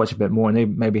 I have to watch a bit more,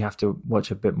 and maybe have to watch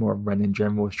a bit more of Ren in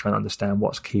general to try and understand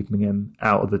what's keeping him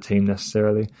out of the team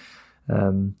necessarily.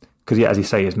 Because, as you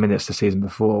say, his minutes the season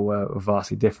before were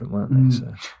vastly different, weren't they?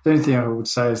 So. The only thing I would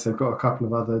say is they've got a couple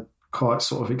of other quite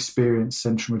sort of experienced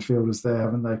central midfielders there,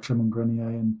 haven't they? Clement Grenier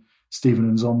and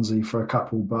Stephen Nzonzi for a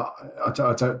couple, but I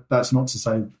don't. That's not to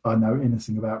say I know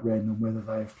anything about Ren and whether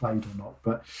they have played or not.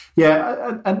 But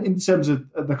yeah, and in terms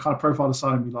of the kind of profile of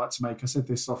signing we like to make, I said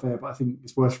this off air, but I think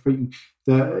it's worth repeating.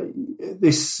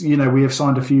 We have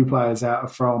signed a few players out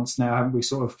of France now, haven't we?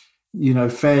 Sort of,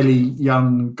 fairly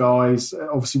young guys.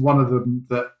 Obviously, one of them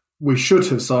that we should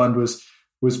have signed was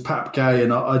Pape Gay,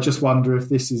 and I just wonder if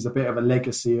this is a bit of a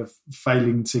legacy of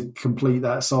failing to complete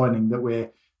that signing that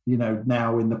we're.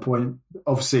 Now in the point,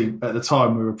 obviously at the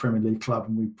time we were a Premier League club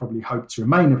and we probably hope to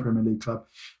remain a Premier League club.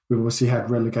 We've obviously had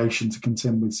relegation to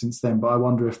contend with since then, but I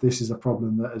wonder if this is a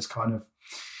problem that has kind of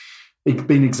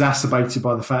been exacerbated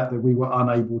by the fact that we were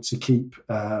unable to keep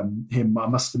him. I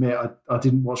must admit, I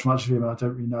didn't watch much of him and I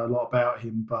don't really know a lot about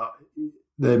him, but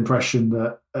the impression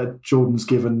that Jordan's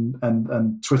given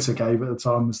and Twitter gave at the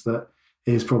time was that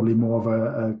he is probably more of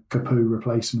a Capoue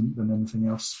replacement than anything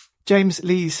else. James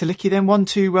Lee Salicki, then one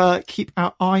to keep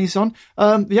our eyes on.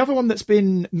 The other one that's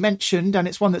been mentioned, and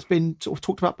it's one that's been sort of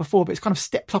talked about before, but it's kind of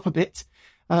stepped up a bit.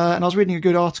 And I was reading a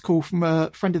good article from a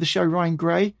friend of the show, Ryan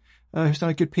Gray, who's done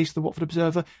a good piece for the Watford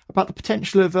Observer about the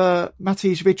potential of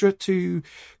Matej Vydra to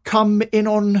come in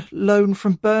on loan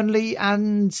from Burnley.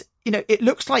 And, it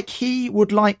looks like he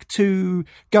would like to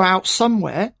go out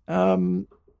somewhere.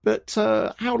 But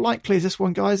how likely is this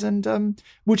one, guys? And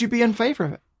would you be in favour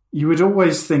of it? You would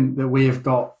always think that we have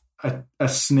got a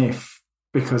sniff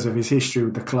because of his history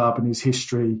with the club and his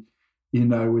history,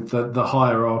 with the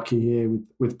hierarchy here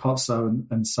with Pozzo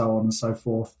and so on and so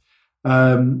forth.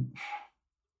 I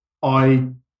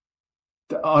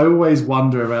always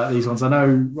wonder about these ones. I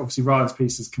know obviously Ryan's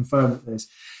piece has confirmed this.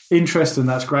 Interesting,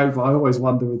 that's great, but I always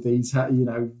wonder with these,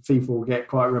 people get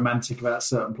quite romantic about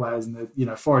certain players, and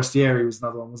Forestieri was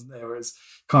another one, wasn't there? Where it's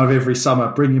kind of every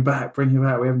summer, bring him back. We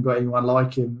haven't got anyone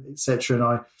like him, etc. And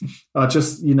I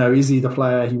just, is he the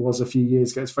player he was a few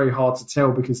years ago? It's very hard to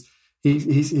tell because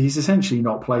he's essentially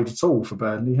not played at all for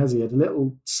Burnley, has he? Had a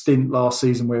little stint last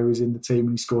season where he was in the team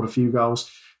and he scored a few goals,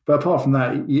 but apart from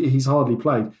that, he's hardly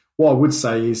played. What I would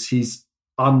say is he's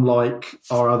unlike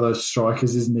our other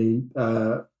strikers, isn't he?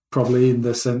 Probably in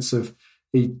the sense of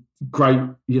he great,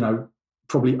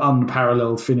 probably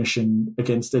unparalleled finishing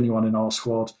against anyone in our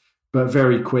squad, but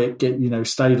very quick,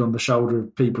 stayed on the shoulder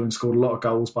of people and scored a lot of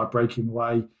goals by breaking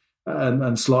away and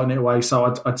slotting it away.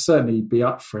 So I'd certainly be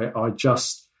up for it. I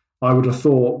would have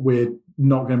thought we're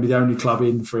not going to be the only club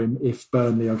in for him if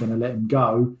Burnley are going to let him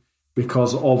go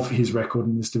because of his record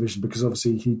in this division, because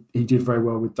obviously he did very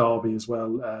well with Derby as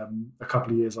well a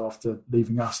couple of years after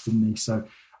leaving us, didn't he? So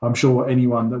I'm sure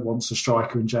anyone that wants a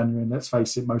striker in January, and let's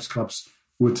face it, most clubs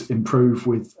would improve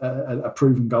with a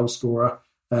proven goal scorer,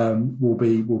 will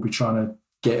be trying to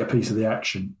get a piece of the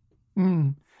action.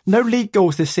 No league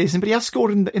goals this season, but he has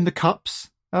scored in the cups.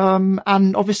 And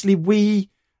obviously we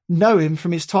know him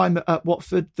from his time at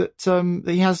Watford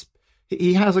that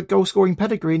he has a goal scoring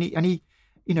pedigree, and he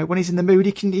when he's in the mood,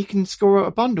 he can score a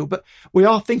bundle. But we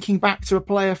are thinking back to a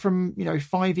player from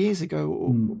 5 years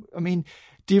ago. I mean,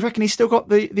 do you reckon he's still got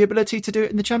the ability to do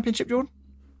it in the Championship, Jordan?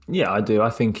 Yeah, I do. I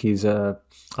think he's one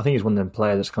of them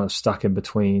players that's kind of stuck in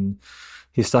between.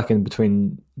 He's stuck in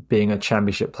between being a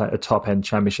Championship player, a top end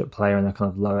Championship player, and a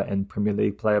kind of lower end Premier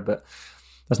League player. But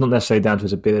that's not necessarily down to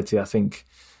his ability. I think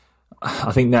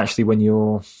naturally when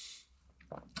you're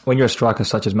a striker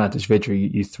such as Matej Vydra,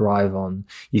 you thrive on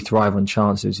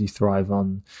chances, you thrive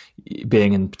on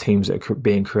being in teams that are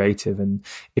being creative. And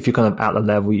if you're kind of at the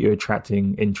level, you're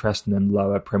attracting interest in them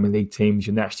lower Premier League teams,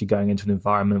 you're naturally going into an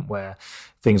environment where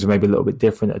things are maybe a little bit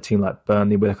different at a team like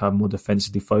Burnley, where they're kind of more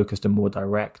defensively focused and more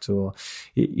direct, or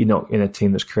you're not in a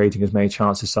team that's creating as many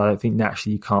chances. So I think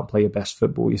naturally you can't play your best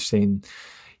football. You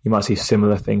might see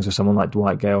similar things with someone like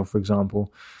Dwight Gale, for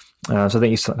example. So I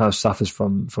think he kind of suffers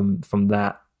from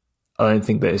that I don't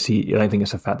think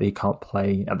it's a fact that he can't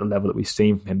play at the level that we've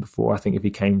seen from him before. I think if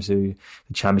he came to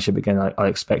the Championship again, I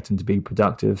expect him to be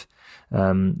productive,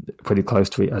 pretty close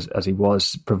to it as he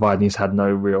was, providing he's had no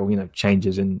real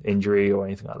changes in injury or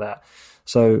anything like that.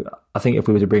 So I think if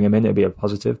we were to bring him in, it'd be a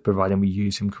positive, providing we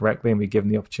use him correctly and we give him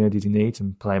the opportunities he needs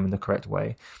and play him in the correct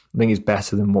way. I think he's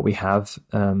better than what we have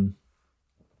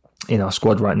in our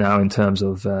squad right now in terms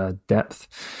of depth.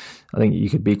 I think you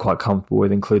could be quite comfortable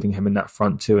with including him in that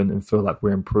front two and feel like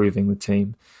we're improving the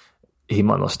team. He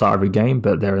might not start every game,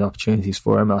 but there are opportunities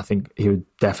for him. I think he would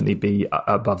definitely be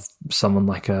above someone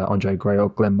like Andre Gray or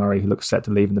Glenn Murray, who looks set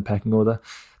to leave in the pecking order.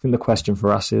 I think the question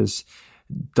for us is,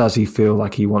 does he feel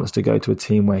like he wants to go to a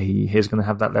team where he is going to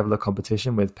have that level of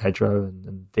competition with Pedro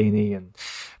and Dini and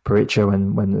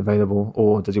Pericho when available,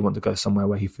 or does he want to go somewhere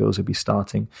where he feels he'll be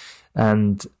starting?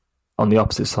 And on the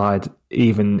opposite side,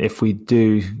 even if we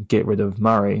do get rid of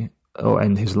Murray or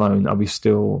end his loan, are we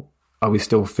still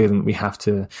feeling that we have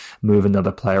to move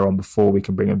another player on before we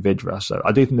can bring in Vidra? So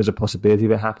I do think there's a possibility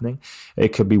of it happening. It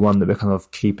could be one that we're kind of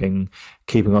keeping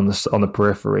on the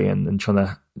periphery and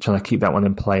trying to keep that one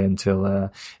in play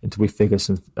until we figure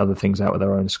some other things out with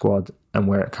our own squad and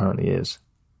where it currently is.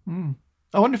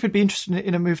 I wonder if he'd be interested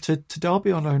in a move to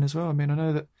Derby on loan as well. I mean, I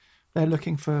know that they're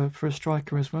looking for a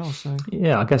striker as well. So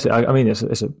yeah, I guess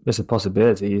it's a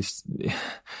possibility.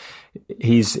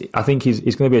 I think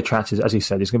he's going to be attracted, as he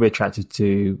said, he's going to be attracted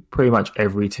to pretty much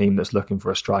every team that's looking for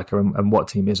a striker, and what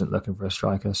team isn't looking for a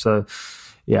striker. So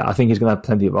yeah, I think he's going to have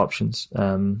plenty of options.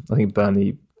 I think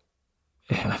Burnley,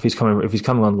 if he's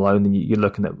coming on loan, then you're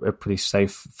looking at a pretty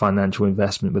safe financial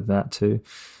investment with that too.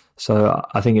 So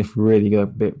I think it's really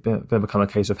going to become a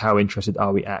case of how interested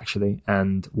are we actually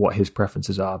and what his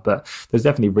preferences are. But there's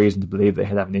definitely reason to believe that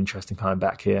he'll have an interest in coming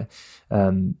back here.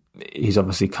 He's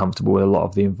obviously comfortable with a lot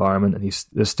of the environment, and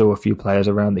there's still a few players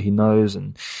around that he knows,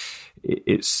 and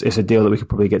it's a deal that we could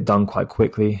probably get done quite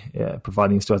quickly,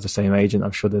 providing he still has the same agent.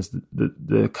 I'm sure there's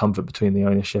the comfort between the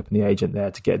ownership and the agent there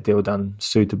to get a deal done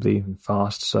suitably and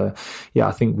fast. So yeah,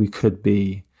 I think we could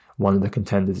be one of the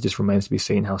contenders. It just remains to be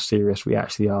seen how serious we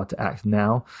actually are to act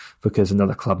now, because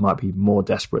another club might be more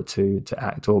desperate to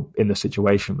act, or in the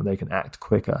situation where they can act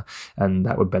quicker, and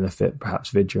that would benefit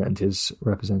perhaps Vidra and his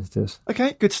representatives.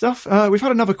 Okay, good stuff. We've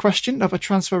had another question, another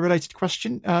transfer related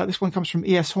question. This one comes from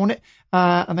ES Hornet,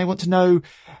 and they want to know,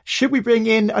 should we bring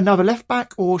in another left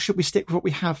back or should we stick with what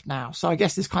we have now? So I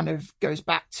guess this kind of goes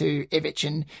back to Ivic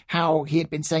and how he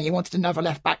had been saying he wanted another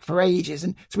left back for ages,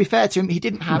 and to be fair to him, he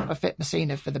didn't have a fit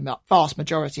Messina for the vast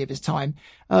majority of his time.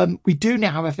 We do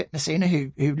now have a fit Messina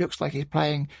who looks like he's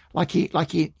playing like he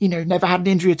never had an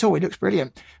injury at all. He looks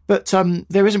brilliant, but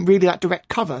there isn't really that direct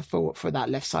cover for that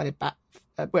left-sided back.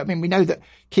 I mean, we know that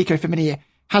Kiko Femenia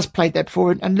has played there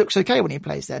before and looks okay when he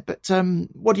plays there. But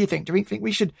what do you think? Do you think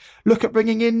we should look at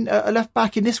bringing in a left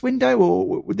back in this window,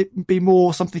 or would it be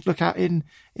more something to look at in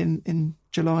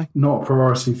July? Not a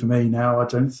priority for me now. I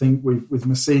don't think with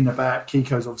Messina back,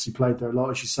 Kiko's obviously played there a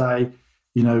lot, as you say.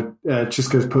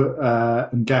 Chisco's put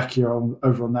Ngakia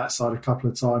over on that side a couple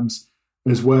of times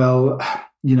as well.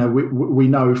 We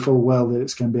know full well that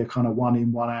it's going to be a kind of one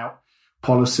in, one out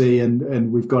policy,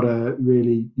 and we've got to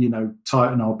really,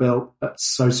 tighten our belt,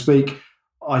 so to speak.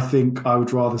 I think I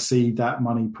would rather see that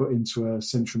money put into a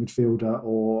central midfielder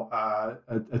or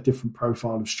a different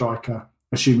profile of striker,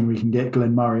 assuming we can get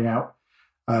Glenn Murray out,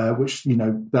 which,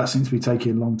 that seems to be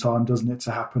taking a long time, doesn't it,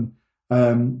 to happen.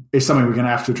 It's something we're going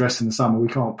to have to address in the summer. We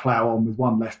can't plough on with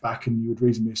one left back, and you would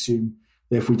reasonably assume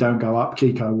that if we don't go up,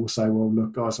 Kiko will say, well,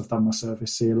 look, guys, I've done my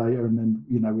service, see you later. And then,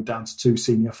 we're down to two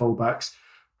senior fullbacks.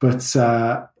 But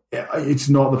it's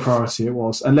not the priority it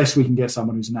was, unless we can get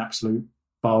someone who's an absolute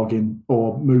bargain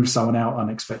or move someone out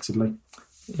unexpectedly.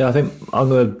 Yeah, I think I'm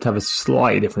going to have a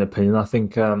slightly different opinion. I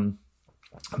think,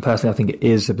 personally, I think it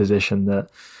is a position that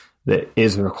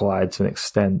is required to an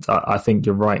extent. I think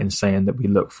you're right in saying that we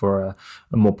look for a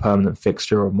more permanent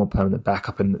fixture or a more permanent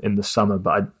backup in the summer,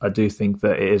 but I do think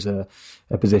that it is a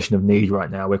position of need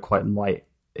right now. We're quite light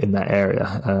in that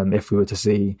area. If we were to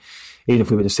see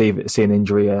an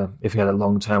injury, if we had a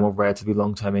long-term or relatively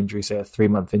long-term injury, say a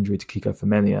 3-month injury to Kiko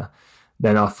Femenia,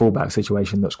 then our fullback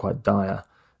situation looks quite dire.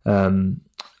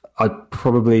 I'd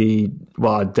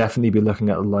definitely be looking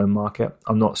at the loan market.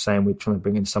 I'm not saying we're trying to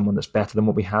bring in someone that's better than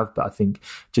what we have, but I think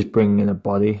just bringing in a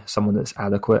body, someone that's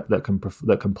adequate, that can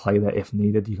play there if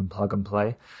needed, you can plug and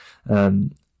play.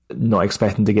 Not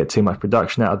expecting to get too much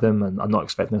production out of them, and I'm not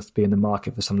expecting us to be in the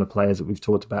market for some of the players that we've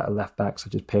talked about at left back,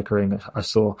 such as Pickering. I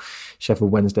saw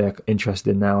Sheffield Wednesday are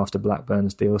interested in now after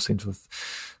Blackburn's deal seems to have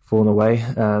fallen away.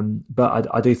 But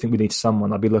I do think we need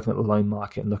someone. I'd be looking at the loan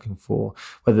market and looking for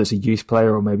whether it's a youth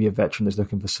player or maybe a veteran that's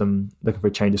looking for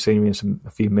a change of scenery and a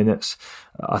few minutes.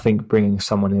 I think bringing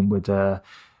someone in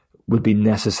would be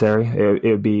necessary. It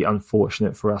would be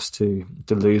unfortunate for us to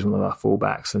lose one of our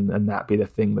fullbacks and that be the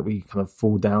thing that we kind of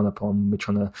fall down upon when we're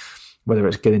trying to, whether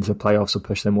it's get into the playoffs or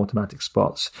push them automatic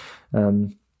spots.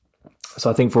 So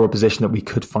I think for a position that we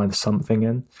could find something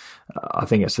in, I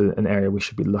think it's an area we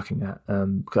should be looking at.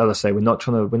 Because as I say, we're not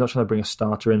trying to bring a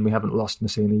starter in. We haven't lost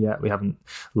Messina yet. We haven't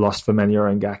lost Firmino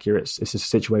or Ngakia. It's a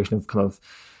situation of kind of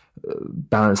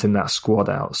balancing that squad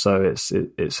out. So it's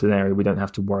an area we don't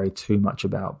have to worry too much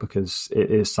about because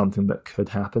it is something that could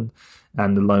happen.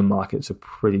 And the loan market's a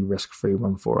pretty risk-free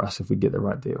one for us if we get the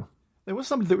right deal. There was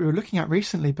somebody that we were looking at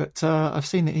recently, but I've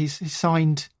seen that he's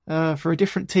signed for a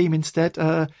different team instead.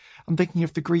 I'm thinking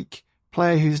of the Greek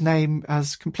player whose name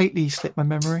has completely slipped my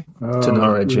memory. To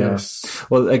Norwich, yes. Yeah.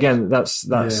 Well, again, that's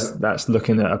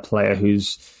looking at a player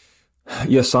who's,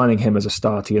 you're signing him as a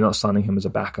starter, you're not signing him as a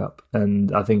backup.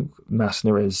 And I think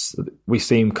we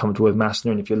seem comfortable with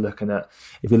Masner. And if you're looking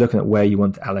at where you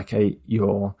want to allocate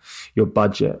your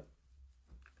budget,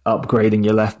 upgrading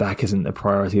your left back isn't a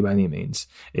priority by any means.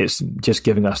 It's just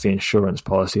giving us the insurance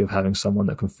policy of having someone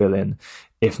that can fill in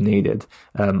if needed.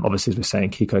 Obviously, as we're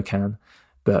saying, Kiko can,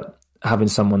 but having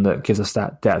someone that gives us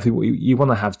that depth, you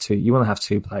want to have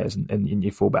two players in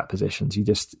your fullback positions.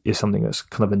 Is something that's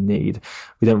kind of a need.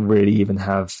 We don't really even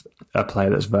have a player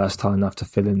that's versatile enough to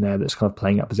fill in there that's kind of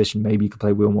playing that position. Maybe you could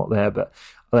play Wilmot there, but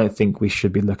I don't think we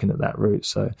should be looking at that route.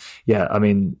 So yeah, I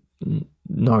mean,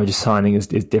 Norwich signing is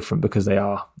different because they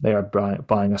are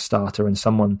buying a starter and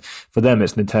someone, for them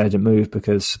it's an intelligent move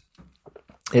because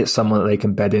it's someone that they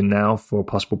can bed in now for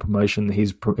possible promotion.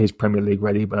 He's Premier League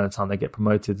ready by the time they get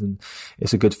promoted and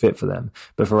it's a good fit for them.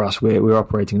 But for us, we're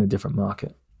operating in a different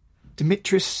market.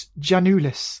 Dimitris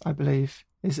Giannoulis, I believe,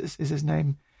 is his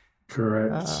name.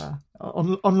 Correct.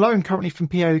 On loan currently from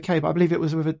PAOK, but I believe it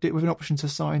was with an option to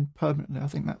sign permanently. I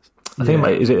think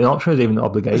is it an option or is it even an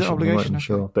obligation? Is it an obligation? I'm not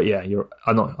sure, but yeah,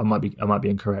 I might be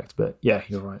incorrect, but yeah,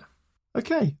 you're right.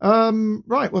 Okay.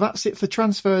 Right. Well, that's it for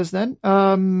transfers then.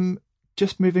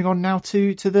 Just moving on now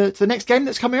to the next game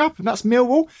that's coming up, and that's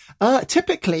Millwall.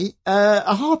 Typically,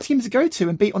 a hard team to go to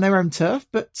and beat on their own turf,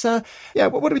 but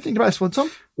what do we think about this one, Tom?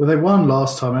 Well, they won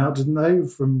last time out, didn't they?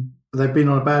 They've been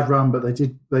on a bad run, but they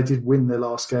did win their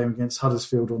last game against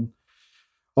Huddersfield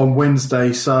on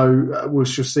Wednesday. So we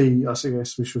shall see. I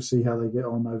guess we shall see how they get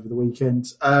on over the weekend.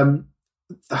 I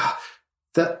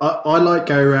like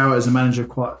Gary Rowett as a manager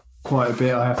quite a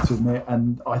bit, I have to admit,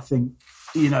 and I think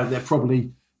they're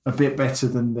probably a bit better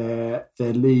than their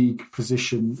league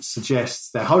position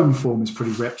suggests. Their home form is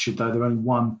pretty wretched, though. They've only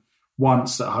won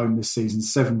once at home this season,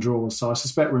 7 draws. So I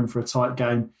suspect we're in for a tight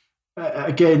game.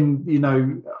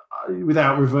 Again,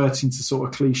 without reverting to sort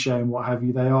of cliche and what have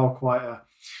you, they are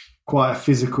quite a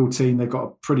physical team. They've got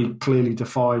a pretty clearly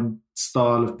defined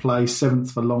style of play.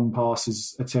 7th for long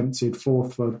passes attempted,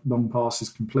 4th for long passes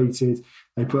completed.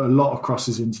 They put a lot of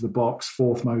crosses into the box,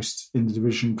 4th most in the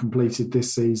division completed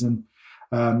this season.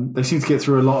 They seem to get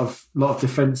through a lot of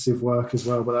defensive work as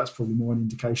well, but that's probably more an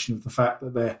indication of the fact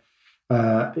that they're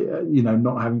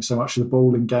not having so much of the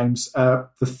ball in games. The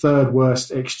 3rd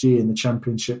worst XG in the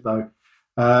Championship, though.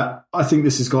 I think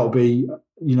this has got to be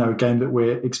a game that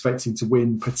we're expecting to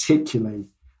win, particularly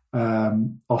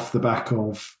off the back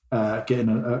of getting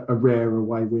a rare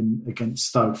away win against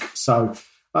Stoke. So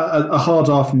a hard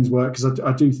afternoon's work because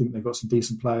I do think they've got some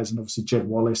decent players, and obviously Jed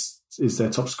Wallace is their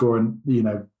top scorer,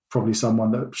 and probably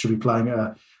someone that should be playing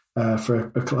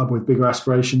for a club with bigger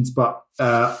aspirations. But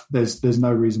there's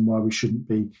no reason why we shouldn't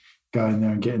be going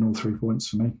there and getting all 3 points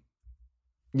for me.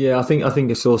 Yeah, I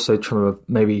think it's also trying to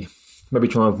maybe trying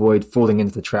to avoid falling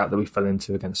into the trap that we fell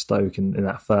into against Stoke in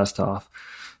that first half.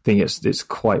 I think it's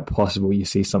quite possible you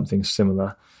see something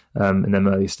similar in them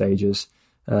early stages.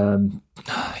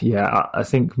 I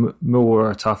think Millwall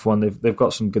are a tough one. They've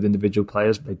got some good individual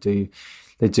players, but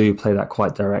they do play that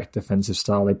quite direct defensive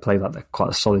style. They play like that quite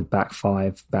a solid back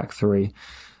 5, back 3.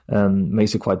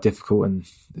 Makes it quite difficult, and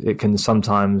it can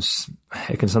sometimes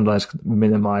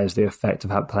minimise the effect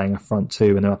of playing a front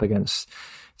 2 when they're up against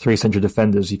 3 central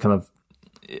defenders. You kind of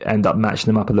end up matching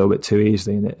them up a little bit too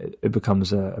easily, and it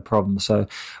becomes a problem. So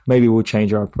maybe we'll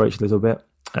change our approach a little bit.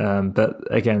 But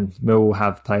again, Mill will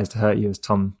have players to hurt you, as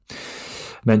Tom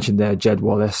mentioned there. Jed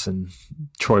Wallace and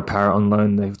Troy Parrott on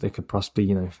loan, they could possibly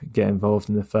get involved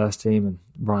in the first team, and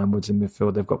Ryan Woods in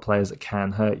midfield. They've got players that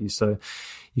can hurt you, so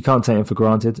you can't take them for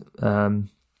granted.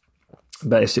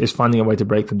 But it's finding a way to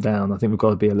break them down. I think we've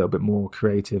got to be a little bit more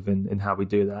creative in how we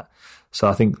do that. So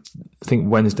I think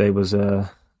Wednesday was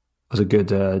a was a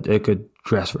good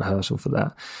dress rehearsal for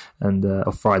that, and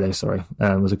or Friday, sorry,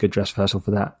 was a good dress rehearsal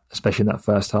for that, especially in that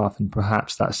first half, and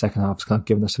perhaps that second half has kind of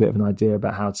given us a bit of an idea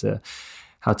about how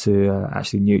to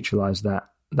actually neutralise that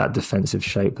defensive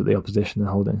shape that the opposition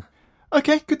are holding.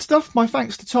 Okay, good stuff. My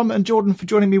thanks to Tom and Jordan for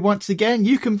joining me once again.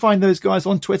 You can find those guys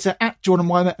on Twitter at Jordan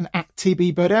Weimer and at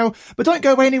TB Birdell. But don't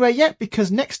go away anywhere yet, because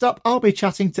next up I'll be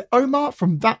chatting to Omar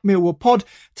from That Millwall Pod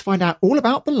to find out all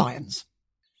about the Lions.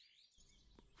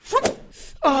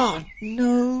 Oh,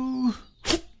 no.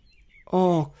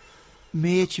 Oh,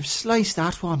 mate, you've sliced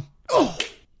that one.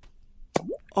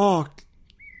 Oh,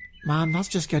 man, that's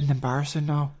just getting embarrassing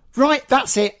now. Right,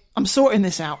 that's it. I'm sorting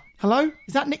this out. Hello?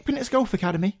 Is that Nick Pinnock's Golf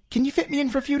Academy? Can you fit me in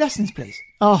for a few lessons, please?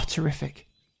 Oh, terrific.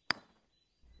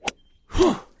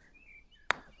 Whew.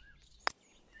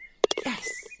 Yes.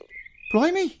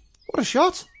 Blimey, what a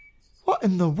shot. What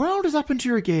in the world has happened to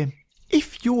your game?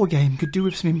 If your game could do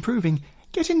with some improving,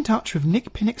 get in touch with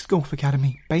Nick Pinnock's Golf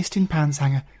Academy, based in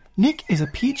Panshanger. Nick is a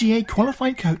PGA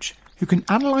qualified coach who can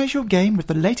analyse your game with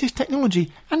the latest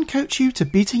technology and coach you to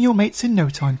beating your mates in no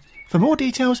time. For more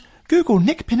details, Google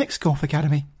Nick Pinnock's Golf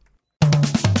Academy.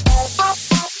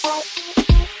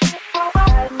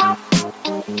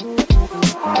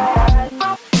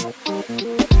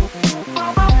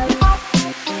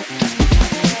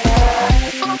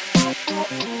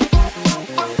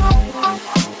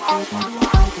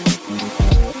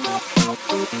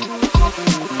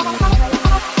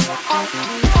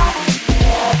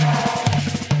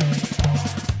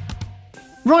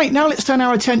 Right, now let's turn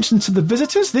our attention to the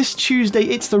visitors. This Tuesday,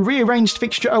 it's the rearranged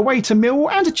fixture away to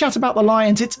Millwall, and to chat about the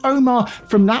Lions, it's Omar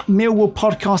from That Millwall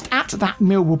Podcast at That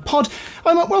Millwall Pod.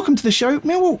 Omar, welcome to the show.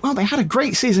 Millwall, well, they had a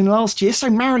great season last year, so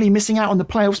narrowly missing out on the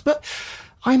playoffs, but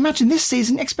I imagine this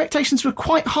season expectations were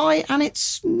quite high, and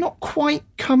it's not quite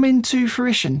come into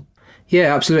fruition.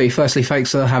 Yeah, absolutely. Firstly,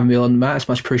 thanks for having me on, Matt. It's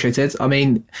much appreciated. I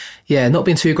mean, yeah, not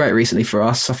been too great recently for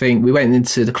us. I think we went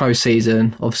into the close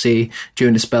season. Obviously,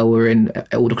 during the spell, we were in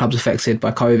all the clubs affected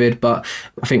by COVID, but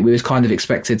I think we was kind of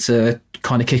expected to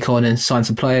kind of kick on and sign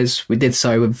some players. We did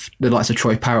so with the likes of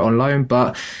Troy Parrott on loan,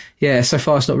 but yeah, so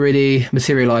far it's not really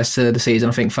materialised to the season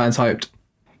I think fans hoped.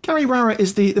 Gary Rowett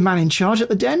is the man in charge at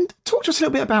the Den. Talk to us a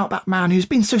little bit about that man who's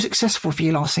been so successful for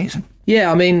you last season.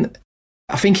 Yeah, I mean,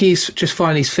 I think he's just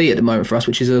finding his feet at the moment for us,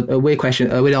 which is a weird question,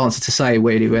 a weird answer to say,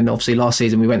 really, when obviously last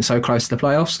season we went so close to the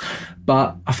playoffs.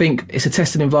 But I think it's a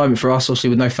tested environment for us, obviously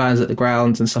with no fans at the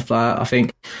ground and stuff like that. I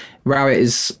think Rowett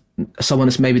is someone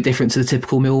that's maybe different to the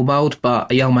typical Millwall mould, but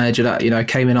a young manager that, you know,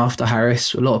 came in after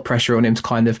Harris, a lot of pressure on him to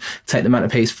kind of take the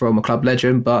mantelpiece from a club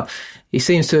legend. But he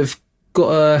seems to have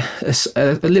got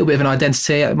a little bit of an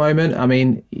identity at the moment. I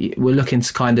mean, we're looking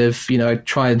to kind of, you know,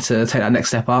 trying to take that next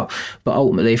step up. But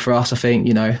ultimately for us, I think,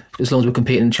 you know, as long as we're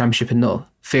competing in the Championship and not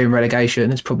fearing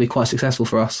relegation, it's probably quite successful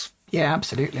for us. Yeah,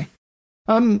 absolutely.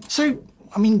 So,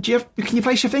 I mean, can you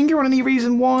place your finger on any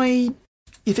reason why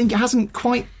you think it hasn't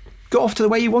quite got off to the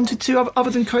way you wanted to,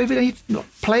 other than COVID? Any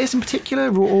players in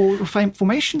particular or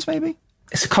formations maybe?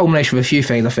 It's a culmination of a few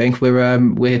things, I think.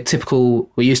 We're typical,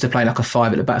 we're used to playing like a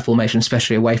 5 at the back formation,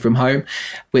 especially away from home,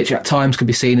 which at times can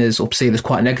be seen as, or perceived as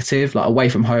quite negative. Like away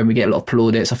from home, we get a lot of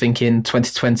plaudits. I think in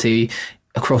 2020,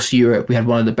 across Europe, we had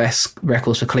one of the best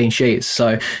records for clean sheets.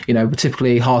 So, you know, we're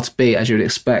typically hard to beat, as you would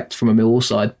expect from a Millwall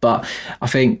side. But I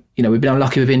think, you know, we've been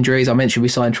unlucky with injuries. I mentioned we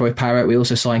signed Troy Parrott. We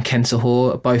also signed Ken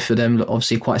Sahor. Both of them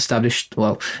obviously quite established,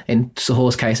 well, in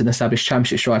Sahor's case, an established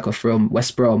Championship striker from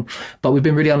West Brom. But we've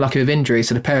been really unlucky with injuries.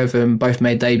 So the pair of them both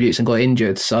made debuts and got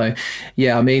injured. So,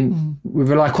 yeah, I mean, we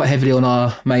rely quite heavily on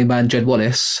our main man, Jed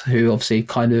Wallace, who obviously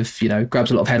kind of, you know, grabs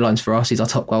a lot of headlines for us. He's our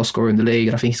top goal scorer in the league.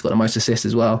 And I think he's got the most assists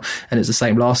as well. And it's the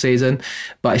same last season.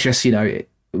 But it's just, you know,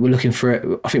 we're looking for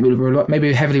it. I think we're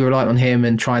maybe heavily reliant on him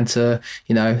and trying to,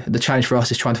 you know, the challenge for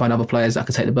us is trying to find other players that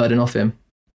could take the burden off him.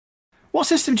 What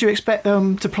system do you expect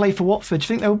them to play for Watford?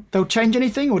 Do you think they'll change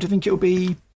anything, or do you think it'll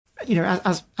be, you know,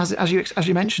 as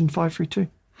you mentioned, 5-3-2?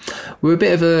 We're a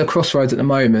bit of a crossroads at the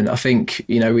moment. I think,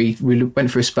 you know, we went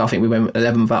through a spell. I think we went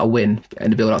 11 without a win in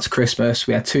the build up to Christmas.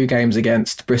 We had 2 games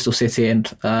against Bristol City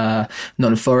and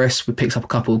Nottingham Forest. We picked up a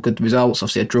couple of good results.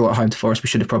 Obviously, a draw at home to Forest, we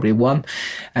should have probably won.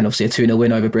 And obviously, a 2-0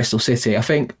 win over Bristol City. I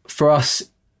think for us,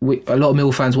 a lot of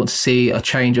Millwall fans want to see a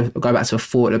change of go back to a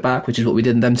 4 at the back, which is what we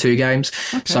did in them 2 games.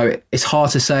 Okay. So it's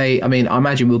hard to say. I mean, I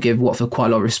imagine we'll give Watford quite a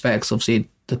lot of respect. Obviously,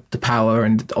 the power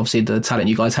and obviously the talent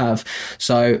you guys have.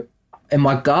 So in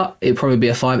my gut, it'd probably be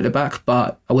a 5 at the back,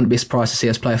 but I wouldn't be surprised to see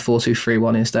us play a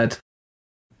 4-2-3-1 instead.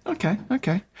 Okay.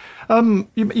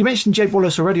 You mentioned Jed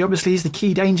Wallace already. Obviously, he's the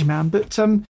key danger man, but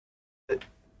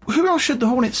Who else should the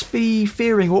Hornets be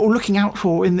fearing or looking out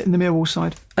for in the Millwall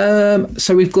side?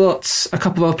 So we've got a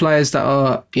couple of other players that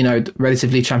are,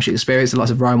 relatively championship experienced, the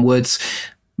likes of Ryan Woods,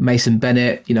 Mason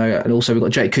Bennett, and also we've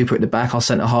got Jake Cooper at the back, our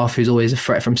centre half, who's always a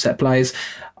threat from set plays.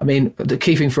 I mean, the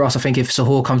key thing for us, I think, if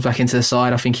Sahor comes back into the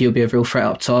side, I think he'll be a real threat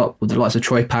up top with the likes of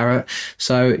Troy Parrott.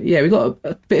 So, yeah, we've got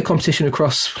a bit of competition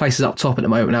across places up top at the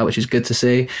moment now, which is good to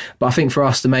see. But I think for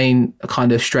us, the main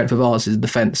kind of strength of ours is the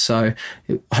defence. So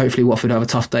hopefully Watford have a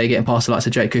tough day getting past the likes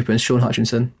of Jake Cooper and Sean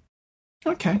Hutchinson.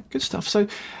 Okay, good stuff. So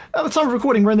at the time of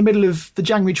recording, we're in the middle of the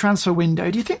January transfer window.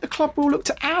 Do you think the club will look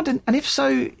to add? And if so,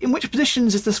 in which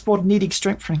positions is the squad needing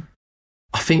strengthening?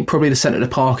 I think probably the centre of the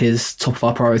park is top of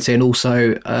our priority, and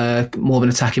also more of an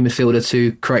attacking midfielder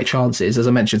to create chances. As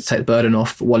I mentioned, to take the burden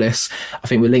off Wallace. I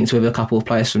think we're linked with a couple of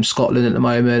players from Scotland at the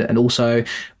moment, and also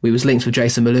we was linked with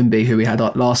Jason Malumbi, who we had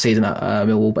last season at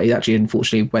Millwall, but he actually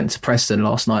unfortunately went to Preston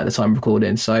last night at the time of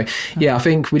recording. So yeah, I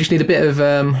think we just need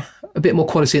a bit more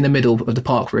quality in the middle of the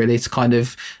park, really, to kind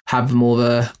of have more of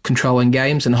a control in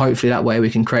games, and hopefully that way we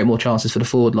can create more chances for the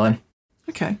forward line.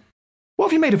 Okay. What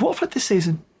have you made of Watford this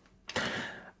season?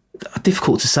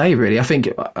 Difficult to say, really. I think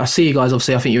I see you guys,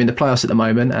 obviously, I think you're in the playoffs at the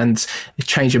moment, and you've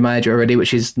changed your manager already,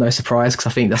 which is no surprise, because I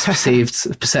think that's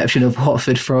perception of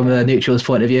Watford from a neutral's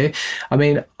point of view. I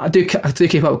mean, I do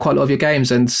keep up with quite a lot of your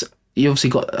games, and you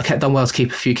obviously done well to keep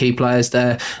a few key players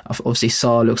there. Obviously,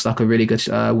 Sarr looks like a really good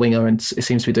winger, and it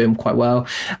seems to be doing quite well.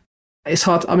 It's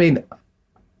hard. I mean,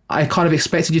 I kind of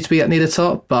expected you to be at near the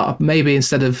top, but maybe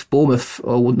instead of Bournemouth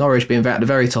or Norwich being at the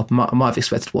very top, I might have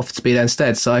expected Watford to be there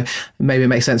instead. So maybe it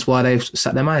makes sense why they've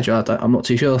sacked their manager. I'm not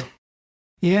too sure.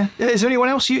 Yeah. Is there anyone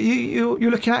else you're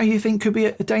looking at who you think could be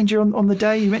a danger on the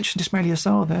day? You mentioned Ismaila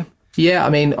Sarr there. Yeah, I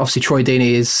mean, obviously Troy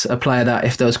Deeney is a player that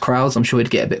if there was crowds, I'm sure he'd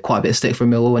get quite a bit of stick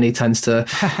from Millwall, and he tends to,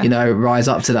 rise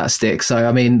up to that stick. So,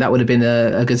 I mean, that would have been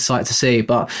a good sight to see.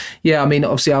 But yeah, I mean,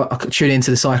 obviously I tune into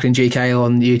the Cycling GK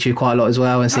on YouTube quite a lot as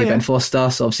well and see Ben Foster.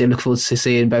 So obviously I look forward to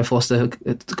seeing Ben Foster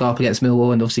go up against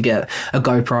Millwall and obviously get a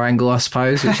GoPro angle, I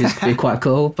suppose, which is be quite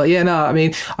cool. But yeah, no, I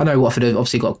mean, I know Watford have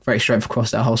obviously got great strength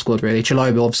across their whole squad, really.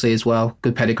 Chaloba obviously as well,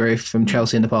 good pedigree from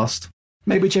Chelsea in the past.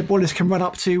 Maybe Jed Wallace can run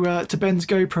up to Ben's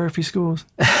GoPro if he scores.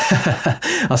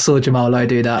 I saw Jamal Lowe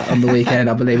do that on the weekend,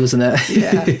 I believe, wasn't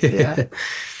it? Yeah.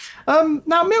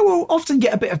 Now, Millwall often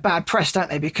get a bit of bad press, don't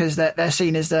they? Because they're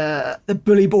seen as the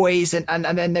bully boys, and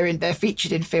then they're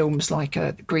featured in films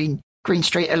like Green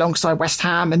Street alongside West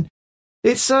Ham, and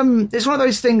it's one of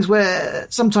those things where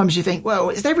sometimes you think, well,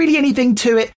 is there really anything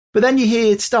to it? But then you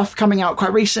hear stuff coming out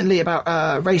quite recently about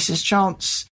racist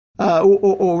chants.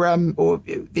 Or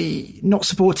the not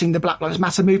supporting the Black Lives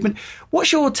Matter movement.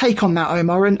 What's your take on that,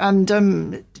 Omar?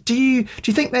 And do you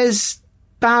think there's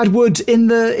bad wood in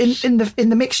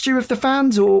the mixture of the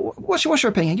fans, or what's your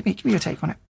opinion? Give me your take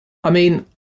on it. I mean,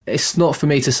 it's not for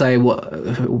me to say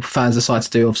what fans decide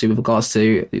to do, obviously, with regards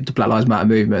to the Black Lives Matter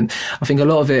movement. I think a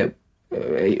lot of it,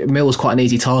 Mill's quite an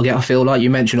easy target, I feel like. You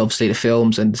mentioned obviously the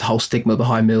films and the whole stigma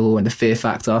behind Mill and the fear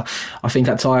factor. I think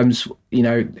at times,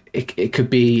 it could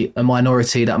be a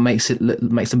minority that makes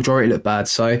the majority look bad.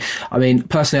 So, I mean,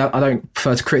 personally, I don't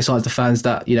prefer to criticise the fans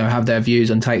that, have their views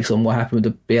and takes on what happened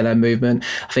with the BLM movement.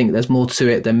 I think there's more to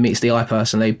it than meets the eye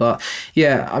personally. But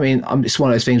yeah, I mean, it's one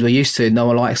of those things we're used to. No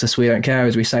one likes us, we don't care,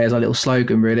 as we say as our little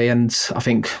slogan, really. And I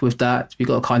think with that, we've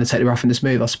got to kind of take the rough in this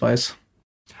move, I suppose.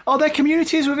 Are there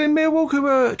communities within Millwall who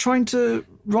are trying to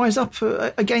rise up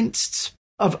against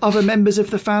other members of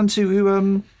the fans who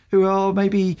are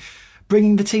maybe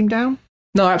bringing the team down?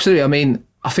 No, absolutely. I mean,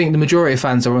 I think the majority of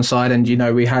fans are on side, and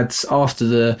we had after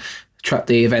the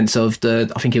events of I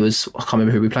think it was, I can't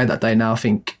remember who we played that day now. I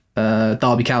think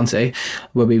Derby County,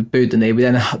 where we booed the knee. We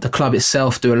then, the club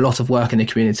itself, do a lot of work in the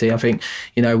community. I think,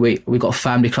 we got a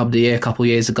family club of the year a couple of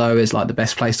years ago as like the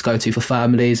best place to go to for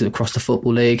families across the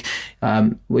Football League.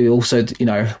 We also,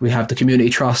 we have the community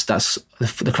trust that's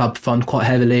the club fund quite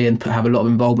heavily and have a lot of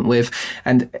involvement with.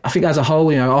 And I think as a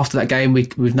whole, after that game,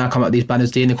 we've now come up with these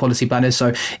banners, the inequality banners.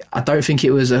 So I don't think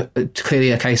it was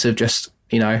clearly a case of just,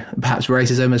 perhaps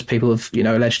racism, as people have,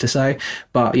 alleged to say.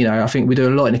 But, I think we do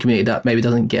a lot in the community that maybe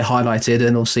doesn't get highlighted.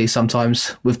 And obviously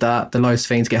sometimes with that, the lowest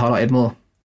things get highlighted more.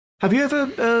 Have you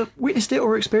ever witnessed it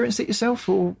or experienced it yourself?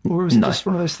 Or is it just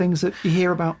one of those things that you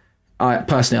hear about? I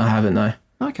haven't, no.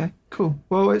 Okay, cool.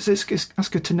 Well, it's that's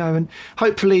good to know. And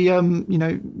hopefully,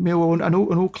 Millwall and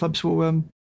all clubs will,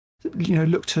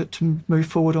 look to move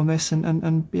forward on this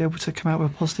and be able to come out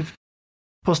with a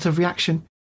positive reaction.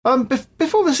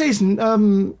 Before the season,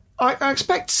 I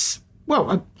expect,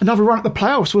 another run at the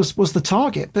playoffs was the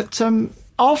target. But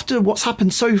after what's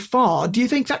happened so far, do you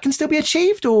think that can still be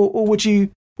achieved, or would you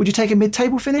take a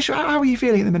mid-table finish? How are you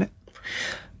feeling at the minute?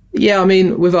 Yeah, I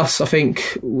mean, with us, I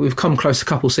think we've come close a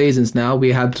couple of seasons now.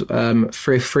 We had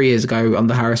 3 years ago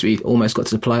under Harris, we almost got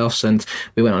to the playoffs and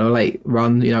we went on a late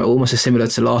run, almost as similar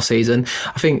to last season.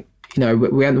 I think,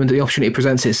 when the opportunity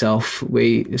presents itself,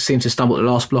 we seem to stumble at the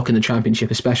last block in the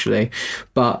Championship especially.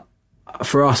 But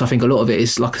for us, I think a lot of it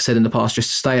is, like I said in the past,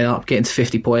 just staying up, getting to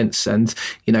 50 points and,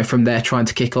 from there trying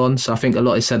to kick on. So I think a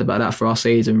lot is said about that for our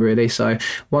season, really. So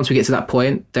once we get to that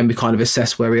point, then we kind of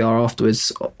assess where we are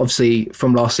afterwards. Obviously,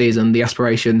 from last season, the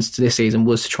aspirations to this season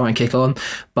was to try and kick on.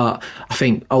 But I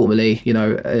think ultimately, in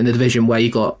a division where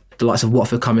you got the likes of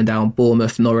Watford coming down,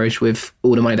 Bournemouth, Norwich, with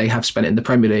all the money they have spent in the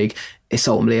Premier League, it's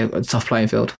ultimately a tough playing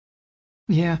field.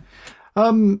 Yeah.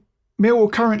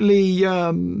 Millwall currently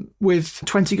with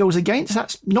 20 goals against.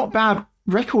 That's not bad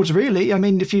records, really. I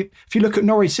mean, if you look at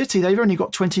Norwich City, they've only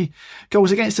got 20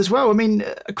 goals against as well. I mean,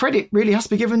 credit really has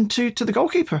to be given to the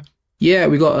goalkeeper. Yeah,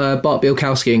 we got Bart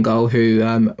Bielkowski in goal, who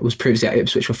was previously at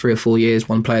Ipswich for 3 or 4 years,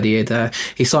 won Player of the Year there.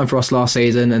 He signed for us last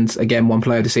season and, again, won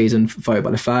Player of the Season, voted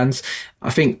by the fans. I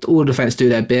think all the defence do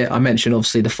their bit. I mentioned,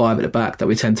 obviously, the 5 at the back that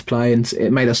we tend to play, and it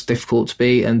made us difficult to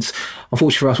beat. And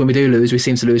unfortunately for us, when we do lose, we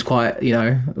seem to lose quite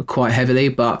heavily.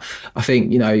 But I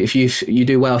think, if you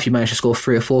do well, if you manage to score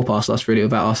 3 or 4 past us, really,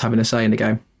 without us having a say in the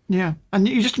game. Yeah, and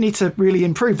you just need to really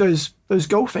improve those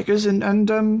goal figures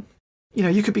and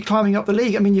you could be climbing up the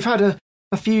league. I mean, you've had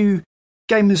a few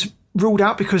games ruled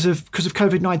out because of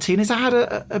COVID-19. Has that had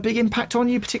a big impact on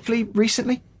you, particularly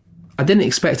recently? I didn't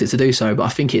expect it to do so, but I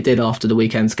think it did after the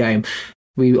weekend's game.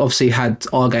 We obviously had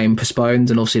our game postponed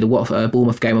and obviously the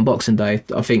Bournemouth game on Boxing Day.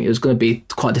 I think it was going to be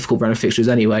quite a difficult run of fixtures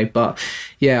anyway. But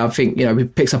yeah, I think, we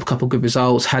picked up a couple of good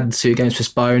results, had 2 games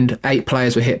postponed. 8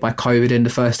 players were hit by COVID in the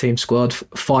first team squad,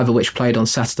 5 of which played on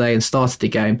Saturday and started the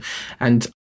game. And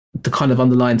the kind of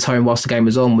underlying tone whilst the game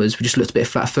was on was we just looked a bit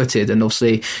flat-footed, and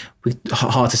obviously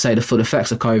hard to say the full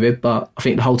effects of COVID, but I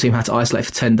think the whole team had to isolate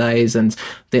for 10 days and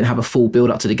didn't have a full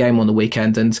build-up to the game on the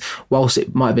weekend. And whilst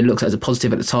it might have been looked at as a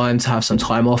positive at the time to have some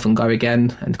time off and go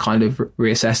again and kind of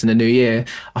reassess in the new year,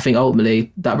 I think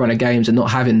ultimately that run of games and not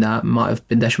having that might have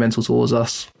been detrimental towards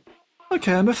us.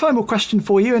 Okay, a final question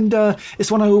for you, and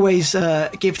it's one I always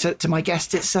give to my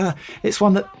guests. It's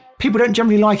one that people don't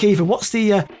generally like either. What's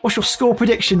your score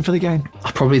prediction for the game?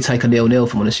 I'll probably take a 0-0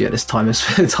 from honestly at this time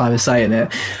of saying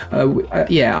it.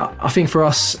 I think for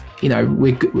us,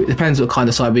 it depends what kind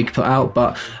of side we put out,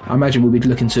 but I imagine we'll be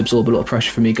looking to absorb a lot of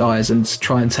pressure from you guys and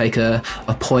try and take a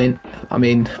point. I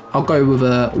mean, I'll go with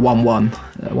a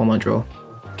 1-1 draw.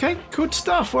 Okay, good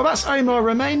stuff. Well, that's Omar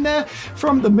Romain there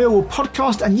from the Millwall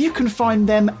Podcast, and you can find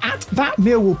them at That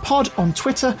Millwall Pod on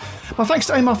Twitter. Well, thanks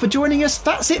to Omar for joining us.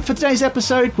 That's it for today's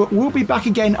episode, but we'll be back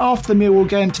again after the Millwall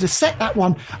game to dissect that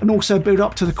one and also build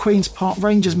up to the Queen's Park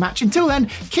Rangers match. Until then,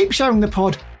 keep sharing the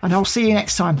pod, and I'll see you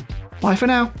next time. Bye for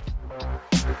now.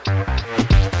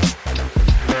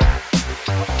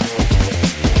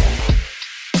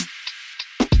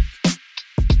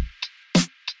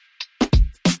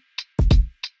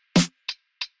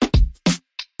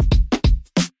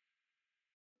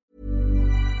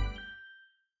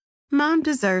 Mom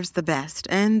deserves the best,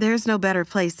 and there's no better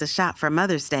place to shop for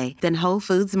Mother's Day than Whole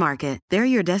Foods Market. They're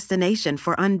your destination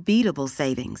for unbeatable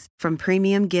savings, from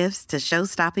premium gifts to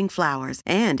show-stopping flowers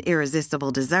and irresistible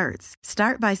desserts.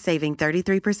 Start by saving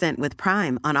 33% with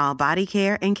Prime on all body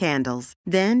care and candles.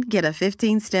 Then get a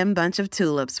 15-stem bunch of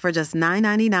tulips for just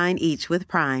 $9.99 each with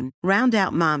Prime. Round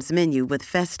out Mom's menu with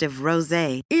festive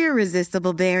rosé,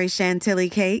 irresistible berry chantilly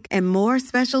cake, and more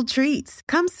special treats.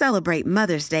 Come celebrate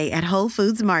Mother's Day at Whole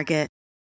Foods Market.